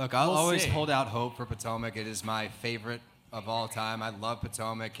Look, I'll we'll always see. hold out hope for Potomac. It is my favorite of all time. I love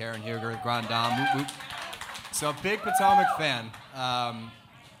Potomac, Karen Huger, Grand Dame. Whoop, whoop. So a big Potomac fan.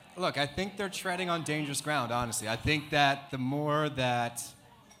 Look, I think they're treading on dangerous ground, honestly. I think that the more that,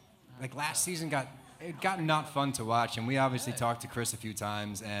 last season it got not fun to watch, and we obviously talked to Chris a few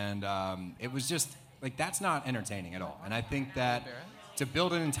times, and it was just, that's not entertaining at all. And I think that to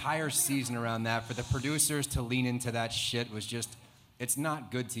build an entire season around that, for the producers to lean into that shit was just, it's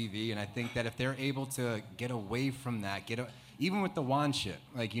not good TV, and I think that if they're able to get away from that, even with the Juan shit,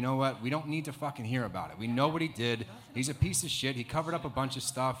 you know what? We don't need to fucking hear about it. We know what he did. He's a piece of shit. He covered up a bunch of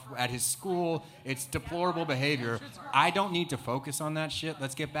stuff at his school. It's deplorable behavior. I don't need to focus on that shit.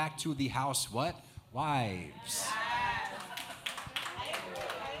 Let's get back to the housewives.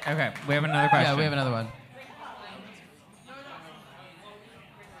 Okay, we have another question. Yeah, we have another one.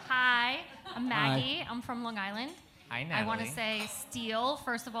 Hi, I'm Maggie. I'm from Long Island. Hi, I Natalie. want to say Steele.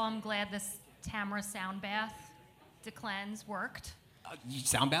 First of all, I'm glad this Tamara sound bath to cleanse worked.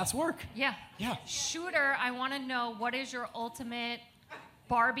 Sound baths work. Yeah. Yeah. Shooter, I want to know what is your ultimate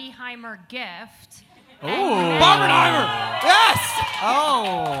Barbieheimer gift? Oh, Barbenheimer! Yes!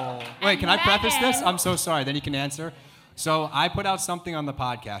 Oh. Wait, can I preface this? Meghan. I'm so sorry. Then you can answer. So I put out something on the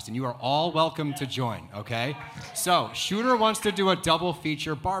podcast, and you are all welcome to join, okay? So Shooter wants to do a double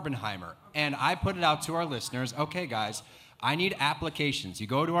feature Barbenheimer, and I put it out to our listeners. Okay, guys, I need applications. You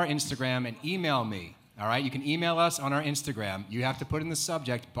go to our Instagram and email me, all right? You can email us on our Instagram. You have to put in the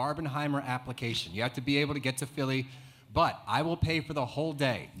subject Barbenheimer application. You have to be able to get to Philly, but I will pay for the whole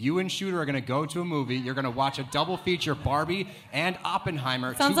day. You and Shooter are going to go to a movie. You're going to watch a double feature Barbie and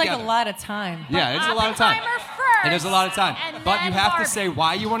Oppenheimer Sounds together. like a lot of time. Yeah, it's a lot of time. Oppenheimer first, It is a lot of time. and But you then have Barbie. to say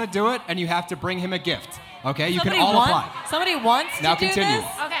why you want to do it, and you have to bring him a gift. Okay? You Somebody can all want- apply. Somebody wants Now to do continue.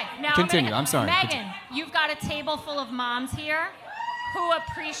 this? Okay, now Continue. I'm sorry. Meghan, you've got a table full of moms here who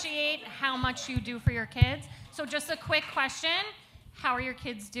appreciate how much you do for your kids. So just a quick question. How are your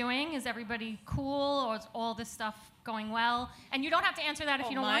kids doing? Is everybody cool, or is all this stuff going well? And you don't have to answer that if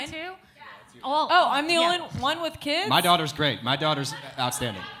you don't mine? want to. Oh, I'm the yeah. only one with kids? My daughter's great. My daughter's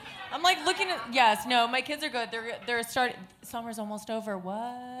outstanding. I'm like looking at, yes, no, my kids are good. They're starting, summer's almost over.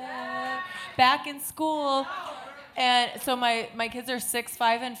 What? Back in school. And so my kids are 6,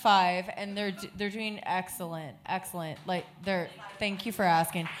 5, and 5, and they're doing excellent. Like thank you for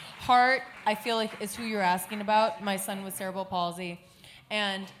asking. Hart, I feel like is who you're asking about. My son with cerebral palsy,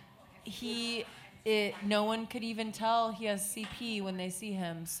 and no one could even tell he has CP when they see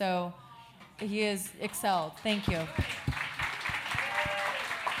him. So he is excelled. Thank you.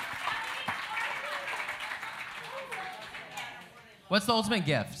 What's the ultimate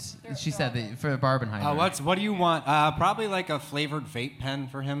gift? She said that for Barbenheimer. What do you want? Probably like a flavored vape pen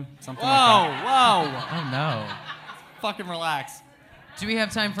for him. Something Whoa, like that. whoa. Oh no. Fucking relax. Do we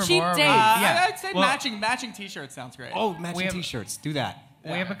have time for Cheap more? date. Yeah. I'd say Well- matching T-shirts sounds great. Oh, matching We have- T-shirts. Do that.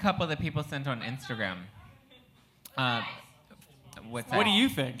 We have a couple that people sent on Instagram. What's that? What do you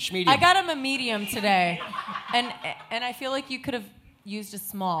think? Schmedium. I got him a medium today, and I feel like you could have used a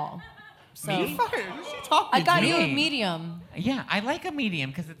small. So Who's she talking I got to? you a Me. medium. Yeah, I like a medium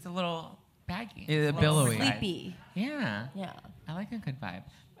because it's a little baggy. Yeah, It's a little billowy. oversized. Sleepy. Yeah. Yeah. I like a good vibe.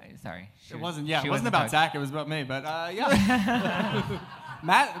 Sorry. It wasn't about talking. Zach. It was about me. But yeah.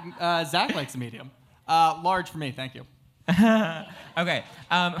 Zach likes a medium. Large for me, thank you. Okay.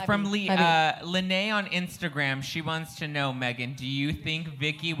 From Heavy. Lene on Instagram, she wants to know, Meghan, do you think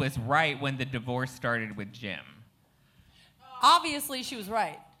Vicky was right when the divorce started with Jim? Obviously, she was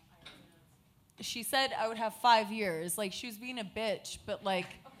right. She said I would have 5 years. Like, she was being a bitch, but like,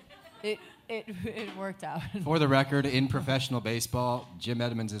 it worked out. For the record, in professional baseball, Jim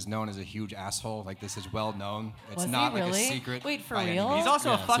Edmonds is known as a huge asshole. Like, this is well known. It's Was he not like really? a secret. Wait, for by any real? means. He's also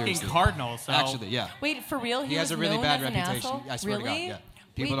a Yeah, fucking seriously. cardinal. So Actually, yeah. Wait, for real? He has was a really known bad as an reputation. asshole? I swear to God, Really? yeah.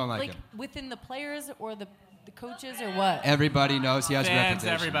 People don't like like him. within the players or the coaches or what? Everybody knows he has a fans,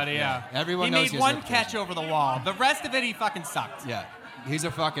 reputation. everybody, yeah. Everyone he knows made he has a one reputation. catch over the wall. The rest of it, he fucking sucked. Yeah. He's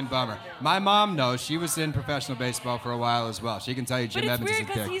a fucking bummer. My mom knows. She was in professional baseball for a while as well. She can tell you Jim But it's Edmonds weird is a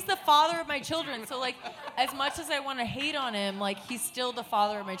because dick. he's the father of my children. So like, as much as I want to hate on him, like he's still the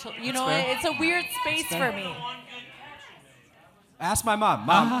father of my children. You know, fair. it's a weird space for me. Ask my mom.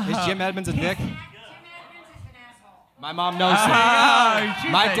 Mom, is Jim Edmonds a dick? My mom knows him. she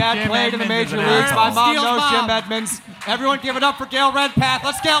My said dad Jim played in the Edmonds is major an leagues. My asshole. mom Steele's knows mom. Jim Edmonds. Everyone give it up for Gail Redpath.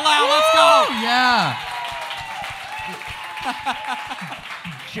 Let's get loud. Let's go. Yeah.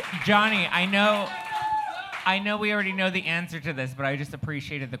 Johnny, I know we already know the answer to this, but I just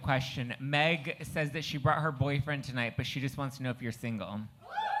appreciated the question. Meg says that she brought her boyfriend tonight, but she just wants to know if you're single.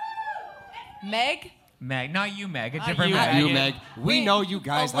 Meg? Meg, not you, Meg. A Not different you, Meg. You, Meg. We Wait, know you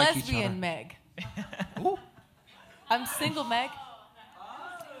guys a like each other. lesbian Meg. I'm single, Meg.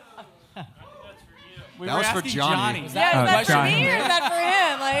 We That were was for asking Johnny. Johnny. Yeah, is that for Johnny. me or is that for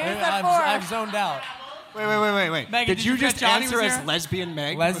him? Like, who's that for? I've zoned out. Wait. Megan, did did you you just forget Johnny answer was as here? lesbian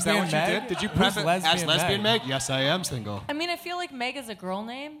Meg? Lesbian was that what Meg? you did? Did you Who's prep it as lesbian lesbian Meg? Meg? Yes, I am single. I mean, I feel like Meg is a girl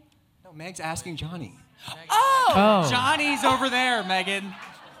name. No, Meg's asking Johnny. Oh! Johnny's over there, Megan.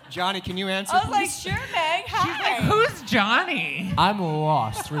 Johnny, can you answer, I was like, please? sure, Meg. Hi. Who's Johnny? I'm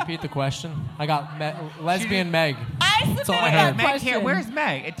lost. Repeat the question. I got lesbian Meg. I all I submitted heard. that Meg question. here. Where's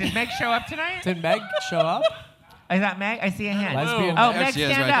Meg? Did Meg show up tonight? Did Meg show up? Is that Meg? I see a hand. Lesbian Oh, Meg. Meg, There she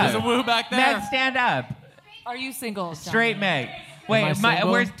is stand right up. there. There's a woo back there. Meg, stand up. Are you single? Johnny? Straight Meg. Wait, I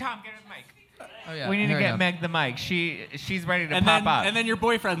single? where's Tom? Get a mic. Oh yeah. We need to here get go. Meg the mic. She's ready to And pop then, up. and then your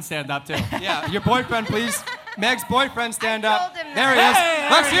boyfriend stand up too. Yeah, your boyfriend, please. Meg's boyfriend, stand up. told him There he that. is. Hey,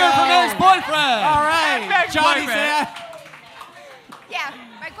 Let's there hear it we for go. Meg's boyfriend. All right. Meg's Johnny, boyfriend. say that. Yeah,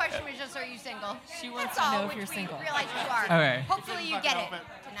 my question was just, are you single? She wants That's to all, know if which you're we single. realize you are. Okay. Hopefully you get it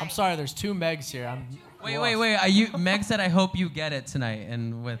I'm tonight. sorry, there's two Megs here. I'm Wait. Meg said, "I hope you get it tonight,"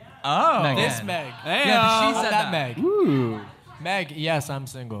 and with Oh. This Meg. Hey, Yeah, she Not said that that. Meg. Ooh. Meg, yes, I'm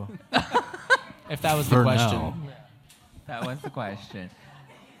single. If that was the For question. now. That was the question.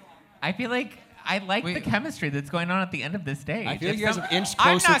 I feel like I like Wait. the chemistry that's going on at the end of this stage. I feel like If you guys some- have inched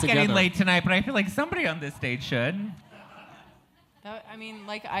I'm closer not getting together. late tonight, but I feel like somebody on this stage should. I mean,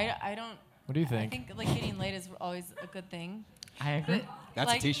 like, I don't. What do you I think? think like getting late is always a good thing. I agree. That's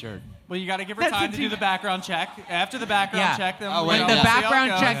Like- a T-shirt. Well, you got to give her That's time a to do the background check. After the background Yeah. check, then Oh, we wait, know When the yeah. we'll see how it background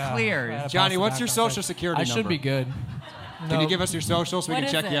goes. check Yeah. clears. Johnny, what's your background social check. security I number? should be good. Can you give us your social so we What can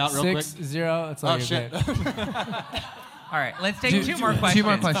is check you it? out real quick? 6-0. It's Oh like shit. All right, let's take two more questions. Two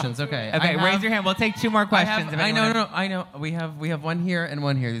more questions. Okay. Okay, I raise have- your hand. We'll take two more questions. if I anyone know. has- I know. We have one here and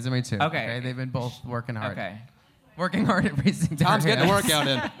one here. These are my two. Okay. They've been both working hard. Okay. Working hard at raising their Tom's getting a hands. workout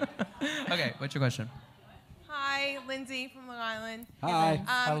in. Okay. What's your question? Hi, Lindsay from Long Island. Hi.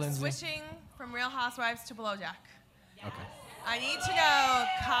 Hi, Lindsay. Switching from Real Housewives to Below Jack. Okay. I need to know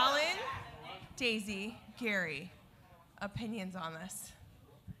Colin, Daisy, Gary, opinions on this.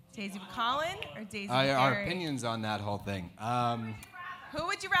 Daisy with Colin or Daisy with Gary? Our opinions on that whole thing. Who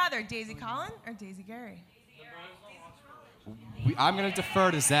would you rather, Daisy Colin or Daisy Gary? I'm going to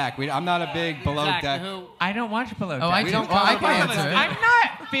defer to Zach. I'm not a big below Zach, deck. who? I don't watch Below Deck. Oh, I We can. don't I cover can Below answer it. I'm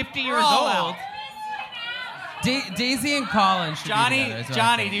not 50 years all old. out. Daisy and Colin should be Johnny, together, is what I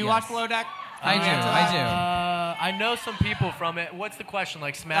Johnny, think. do you Yes. watch Below Deck? I do. I know some people from it. What's the question?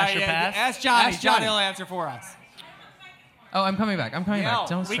 Like smash or Yeah, pass? ask Johnny. Ask Johnny. Johnny will answer for us. Oh, I'm coming back. I'm coming back.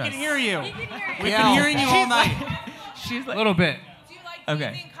 Don't we stress. can hear you. He can hear you. We've been hearing you all night. She's A like, little bit. Do you like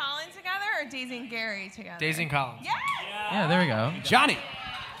Okay. Daisy and Colin together or Daisy and Gary together? Daisy and Collins. Yeah. Yeah, there we go. Johnny.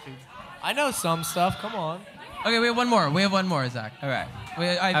 I know some stuff. Come on. Okay, we have one more. We have one more, Zach. okay.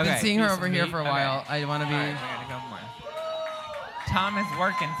 I've been Okay. seeing her Piece over of here meat. for a Okay. while. I want to be. All right, we're gonna go more. Tom is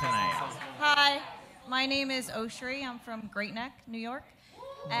working tonight. Hi, my name is Oshri. I'm from Great Neck, New York.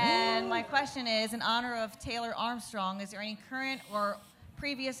 And my question is, in honor of Taylor Armstrong, is there any current or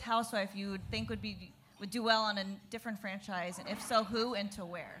previous housewife you would think would do well on a different franchise? And if so, who and to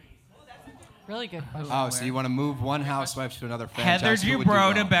where? Really good question. Oh, so you want to move one housewife to another franchise? Heather Who would do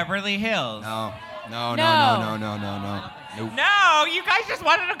Dubrow to well? Beverly Hills. No. No. Nope. No, you guys just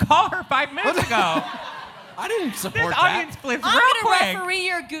wanted to call her 5 minutes ago. I didn't support This that. audience splits I'm real gonna quick. referee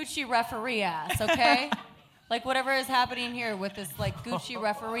your Gucci referee ass, okay? Like whatever is happening here with this like Gucci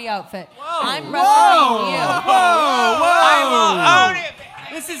referee outfit. I'm refereeing you. I will own it.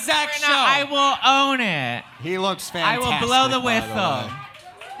 This is Zach's show. I will own it. He looks I fantastic. will blow the by whistle. way.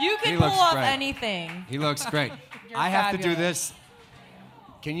 You He can pull looks off great. anything. He looks great. You're I have to do fabulous. this.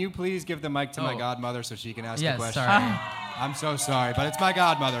 Can you please give the mic to my godmother so she can ask Yes, a question? sorry. I'm so sorry, but it's my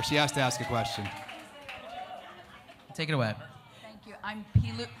godmother. She has to ask a question. Take it away. Thank you.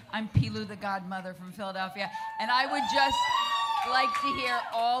 I'm Pilu, the godmother from Philadelphia, and I would just like to hear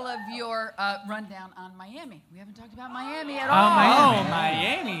all of your rundown on Miami. We haven't talked about Miami at all.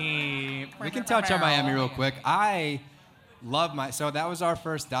 Miami. We can touch on Miami real quick. I love so that was our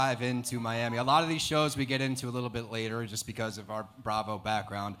first dive into Miami. A lot of these shows we get into a little bit later just because of our Bravo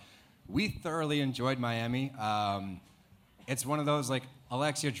background. We thoroughly enjoyed Miami. It's one of those, like,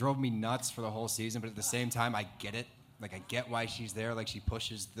 Alexia drove me nuts for the whole season, but at the same time, I get it. Like, I get why she's there. Like, she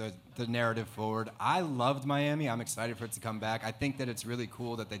pushes the narrative forward. I loved Miami. I'm excited for it to come back. I think that it's really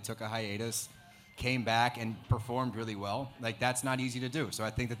cool that they took a hiatus, came back, and performed really well. Like, that's not easy to do. So I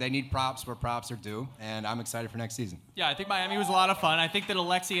think that they need props where props are due, and I'm excited for next season. Yeah, I think Miami was a lot of fun. I think that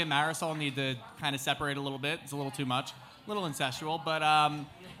Alexia and Marisol need to kind of separate a little bit. It's a little too much, a little incestual. But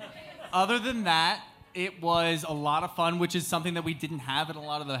other than that, it was a lot of fun, which is something that we didn't have in a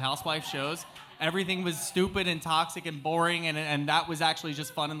lot of the housewife shows. Everything was stupid and toxic and boring, and that was actually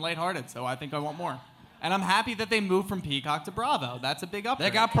just fun and lighthearted. So I think I want more. And I'm happy that they moved from Peacock to Bravo. That's a big upgrade.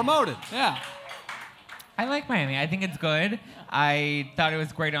 They got promoted. Yeah. I like Miami. I think it's good. I thought it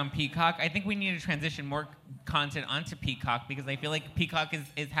was great on Peacock. I think we need to transition more content onto Peacock because I feel like Peacock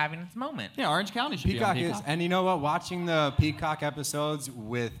is having its moment. Yeah, Orange County should Peacock be on is, Peacock. and you know what? Watching the Peacock episodes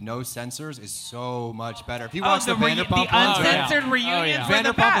with no censors is so much better. If you watch the Vanderpump ones, uncensored reunions were the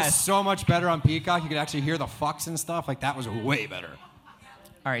Vanderpump best. is so much better on Peacock. You could actually hear the fucks and stuff. Like, that was way better.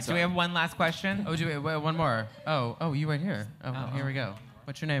 All right, do we have one last question? Oh, wait, one more. Oh, you right here. Oh, here we go.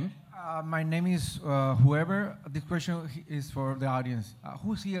 What's your name? My name is whoever. This question is for the audience.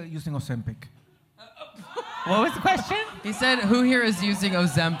 Who's here using Ozempic? What was the question? He said, "Who here is using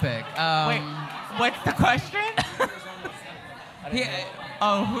Ozempic?" What's the question?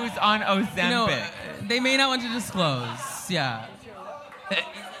 Who's on Ozempic? No, they may not want to disclose. Yeah.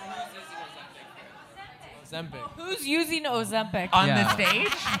 Ozempic. Who's using Ozempic? On the stage?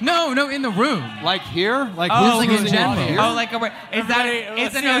 No, in the room. Like here? Like Oh, who's like in using general. it here? Oh, like is that Everybody, an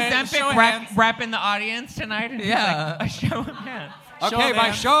let's see a show of Ozempic rep in the audience tonight? And Yeah. like a show of hands. Okay,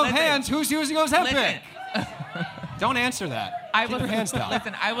 by show of Listen. hands, who's using Ozempic? Listen. Don't answer that. I Keep will your hands down.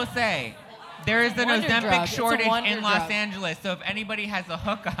 listen. I will say, there is an Wonder Ozempic drug. It's a shortage wonder in Los drug. Angeles. So if anybody has a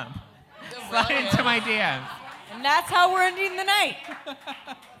hookup, slide into my DMs. And that's how we're ending the night.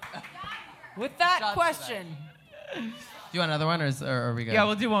 With that question. Do you want another one, or are we good? Yeah,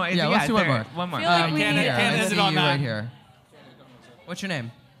 we'll do one. Yeah, let's do one more. One more. Feel like we Here, need- I end see it on you that. right here. What's your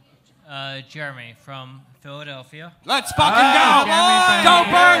name? Jeremy from Philadelphia. Let's fucking go!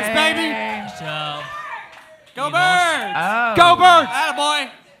 Go Birds, baby! So, Go Birds! Go Birds!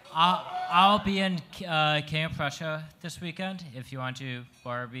 Attaboy! I'll be in Camp Russia this weekend if you want to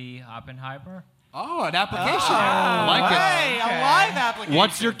Barbie Oppenheimer. Oh, an application. I like Hey, it. a live application.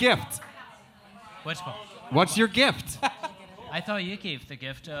 What's your gift? Which one? What's your gift? I thought you gave the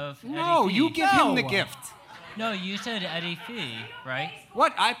gift of No, Eddie you Fee. give him the gift. No, you said Eddie Fee, right?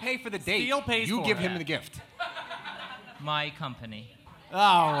 What? I pay for the date. Steele pays You for give it. him the gift. My company. Oh.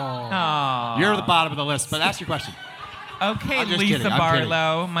 Aw. You're at the bottom of the list, but ask your question. Okay, I'm just Lisa kidding, I'm kidding.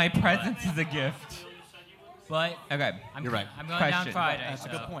 Barlow. My presence is a gift. But Okay. You're right. I'm going down Question. Friday. That's a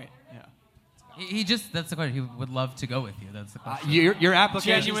so- good point. Yeah. He just, that's the question. He would love to go with you. That's the question. Your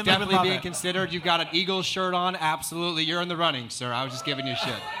application is Genuinely would definitely love being it. considered. You've got an Eagles shirt on. Absolutely. You're in the running, sir. I was just giving you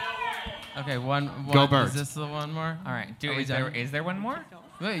shit. Okay, one. Go Birds. Is this the one more? All right. Are we done? Is there one more?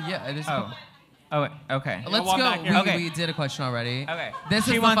 Wait, yeah, it is. Oh. Oh, okay. Let's one go. back here. Okay. We did a question already. Okay. This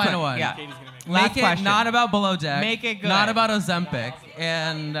She is the wants final one. one. Yeah. Katie's gonna make Make Last it question. not about Below Deck. Make it good. Not about Ozempic.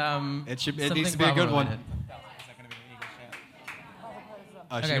 And It should. It something needs to be a good Bravo one. related.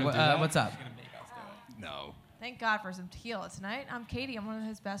 She Okay, gonna do that? what's up? No. Thank God for some tequila tonight. I'm Katie. I'm one of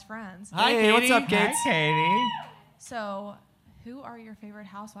his best friends. Hi, Hey, what's Katie. up, Gates? Hi, Katie. So, who are your favorite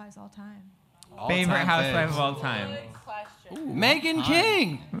housewives all time? Favorite All-time housewife faves. of all time. Meghan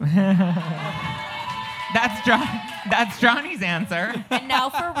King. That's Johnny's answer. And now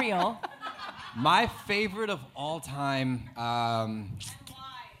for real. My favorite of all time,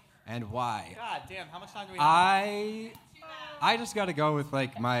 and why? God damn, how much time do we have? I just got to go with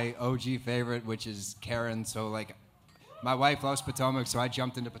like my OG favorite, which is Karen. So like, my wife loves Potomac, so I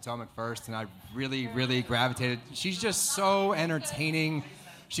jumped into Potomac first, and I really, really gravitated. She's just so entertaining.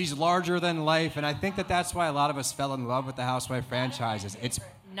 She's larger than life, and I think that that's why a lot of us fell in love with the Housewife franchises. It's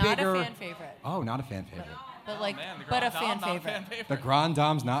Not bigger. a fan favorite. Oh, not a fan favorite. But like, Man, the but a Grand fan Dame, not a favorite. fan favorite. The Grand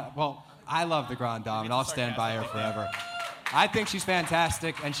Dame's not. Well, I love the Grand Dame, and I'll stand by her forever. I think she's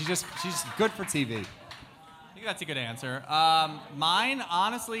fantastic, and she's good for TV. I think that's a good answer. Mine,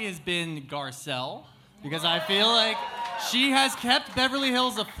 honestly, has been Garcelle, because I feel like she has kept Beverly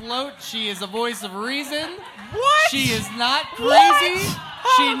Hills afloat. She is a voice of reason. What? She is not crazy. What?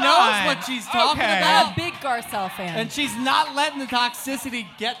 She Hold knows on. what she's talking Okay. I'm about. a big Garcelle fan. And she's not letting the toxicity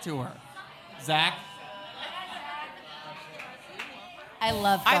get to her. Zach? I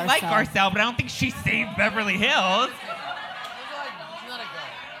love Garcelle. I like Garcelle, but I don't think she saved Beverly Hills.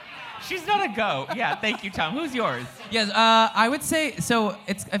 She's not a go. Yeah, thank you, Tom. Who's yours? Yes, I would say so.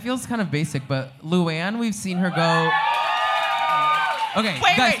 It feels kind of basic, but Luann, we've seen her go. Okay,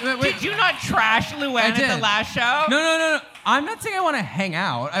 Wait, guys, wait. Did you not trash Luann I at did. the last show? No. I'm not saying I want to hang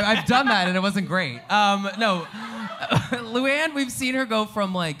out. I've done that and it wasn't great. No, Luann, we've seen her go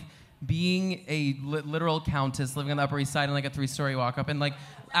from like being a literal countess living on the Upper East Side in like a 3-story walk-up, and like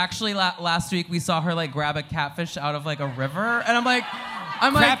actually last week we saw her like grab a catfish out of like a river, and I'm like.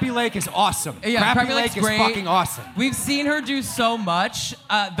 Crappy Lake is awesome. Yeah, Crappy Lake Lake's is great. fucking awesome. We've seen her do so much.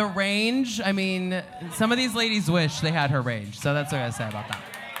 The range, I mean, some of these ladies wish they had her range. So that's what I say about that.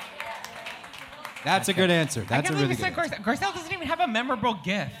 That's a good answer. That's a I can't really believe good you said answer. Garcelle doesn't even have a memorable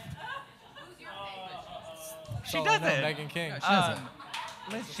gift. She Oh, I know, doesn't. Meghan King. She doesn't.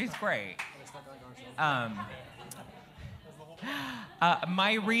 Liz, she's great.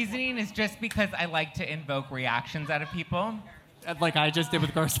 My reasoning is just because I like to invoke reactions out of people. Like I just did with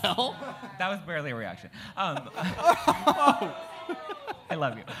Garcelle? That was barely a reaction. I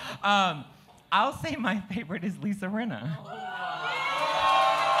love you. I'll say my favorite is Lisa Rinna.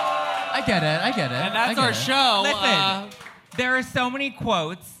 I get it. And that's our show. Listen, there are so many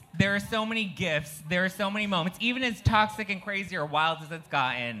quotes. There are so many gifts. There are so many moments. Even as toxic and crazy or wild as it's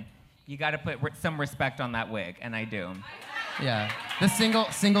gotten, you got to put some respect on that wig, and I do. Yeah. The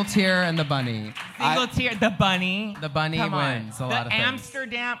single tier and the bunny. Single tier, the bunny. The bunny Come on. wins a lot of The things.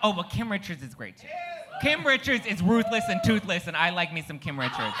 Amsterdam. Oh, well, Kim Richards is great too. Kim Richards is ruthless and toothless, and I like me some Kim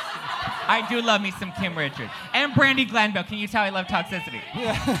Richards. I do love me some Kim Richards. And Brandi Glanville. Can you tell I love toxicity?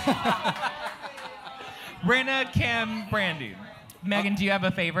 Rinna, Kim, Brandi. Megan, do you have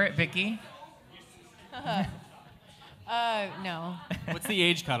a favorite? Vicky? No. What's the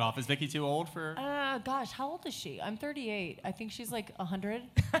age cutoff? Is Vicky too old for? Gosh, how old is she? I'm 38. I think she's like 100.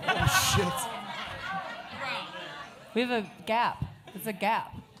 Oh, shit. We have a gap. It's a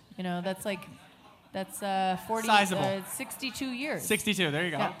gap. You know, that's 40, Sizable. 62 years. 62, there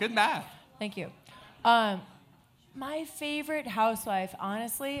you go. Yeah. Good math. Thank you. My favorite housewife,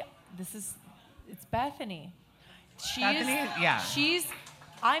 honestly, it's Bethany. Bethany? Yeah.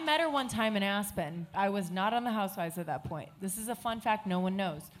 I met her one time in Aspen. I was not on the Housewives at that point. This is a fun fact no one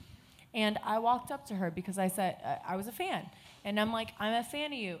knows. And I walked up to her because I said, I was a fan. And I'm like, I'm a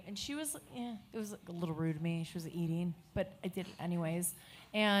fan of you. And she was, it was a little rude to me. She was eating, but I did it anyways.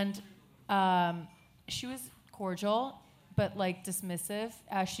 And she was cordial, but like dismissive,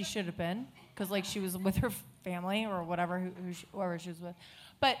 as she should have been, because like she was with her family or whatever, whoever she was with.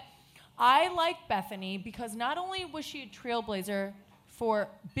 But I like Bethany because not only was she a trailblazer for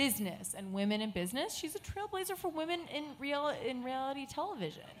business and women in business, she's a trailblazer for women in reality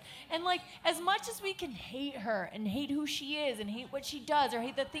television. And like, as much as we can hate her and hate who she is and hate what she does or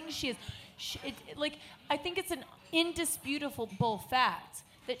hate the things she is, I think it's an indisputable fact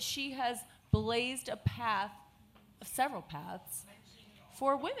that she has blazed a path, several paths,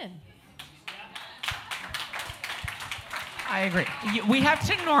 for women. I agree. We have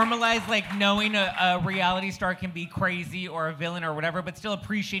to normalize like knowing a reality star can be crazy or a villain or whatever, but still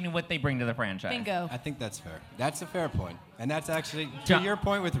appreciating what they bring to the franchise. Bingo. I think that's fair. That's a fair point. And that's actually, to your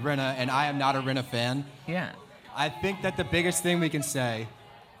point with Rinna, and I am not a Rinna fan. Yeah. I think that the biggest thing we can say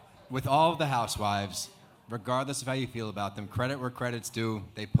with all of the housewives, regardless of how you feel about them, credit where credit's due,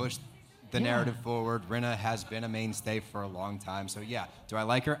 they pushed the narrative forward. Rinna has been a mainstay for a long time. So yeah, do I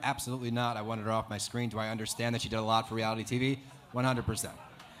like her? Absolutely not. I wanted her off my screen. Do I understand that she did a lot for reality TV? 100%.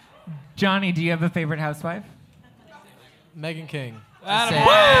 Johnny, do you have a favorite housewife? Meghan King.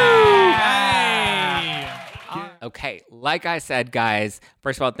 Okay, like I said, guys,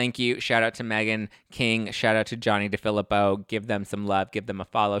 first of all, thank you. Shout out to Meghan King. Shout out to Johnny DePhillipo. Give them some love. Give them a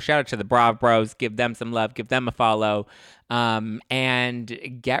follow. Shout out to the Brav Bros. Give them some love. Give them a follow.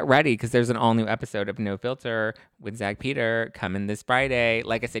 And get ready because there's an all-new episode of No Filter with Zach Peter coming this Friday.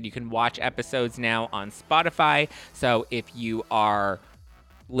 Like I said, you can watch episodes now on Spotify. So if you are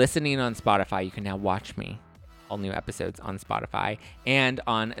listening on Spotify, you can now watch me. All new episodes on Spotify and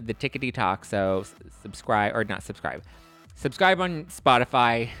on the Tickety Talk. So subscribe on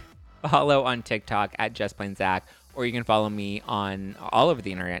Spotify, follow on TikTok at Just Plain Zach, or you can follow me on all over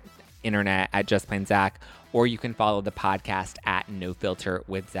the internet at Just Plain Zach, or you can follow the podcast at No Filter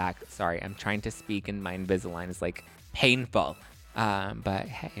with Zach. Sorry, I'm trying to speak and my Invisalign is like painful. But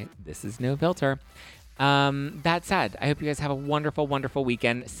hey, this is No Filter. That said, I hope you guys have a wonderful, wonderful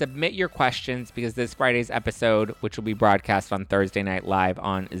weekend. Submit your questions because this Friday's episode, which will be broadcast on Thursday night live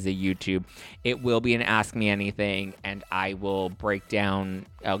on the YouTube, it will be an Ask Me Anything, and I will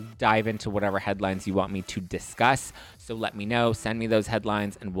I'll dive into whatever headlines you want me to discuss. So let me know, send me those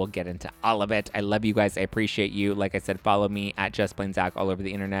headlines, and we'll get into all of it. I love you guys. I appreciate you. Like I said, follow me at Just Plain Zach all over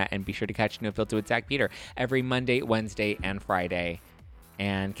the internet, and be sure to catch No Filter with Zach Peter every Monday, Wednesday, and Friday.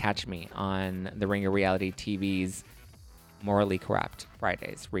 And catch me on the Ringer Reality TV's Morally Corrupt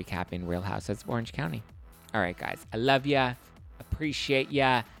Fridays, recapping Real Housewives of Orange County. All right, guys. I love ya. Appreciate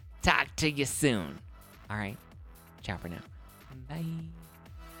ya. Talk to you soon. All right. Ciao for now. Bye.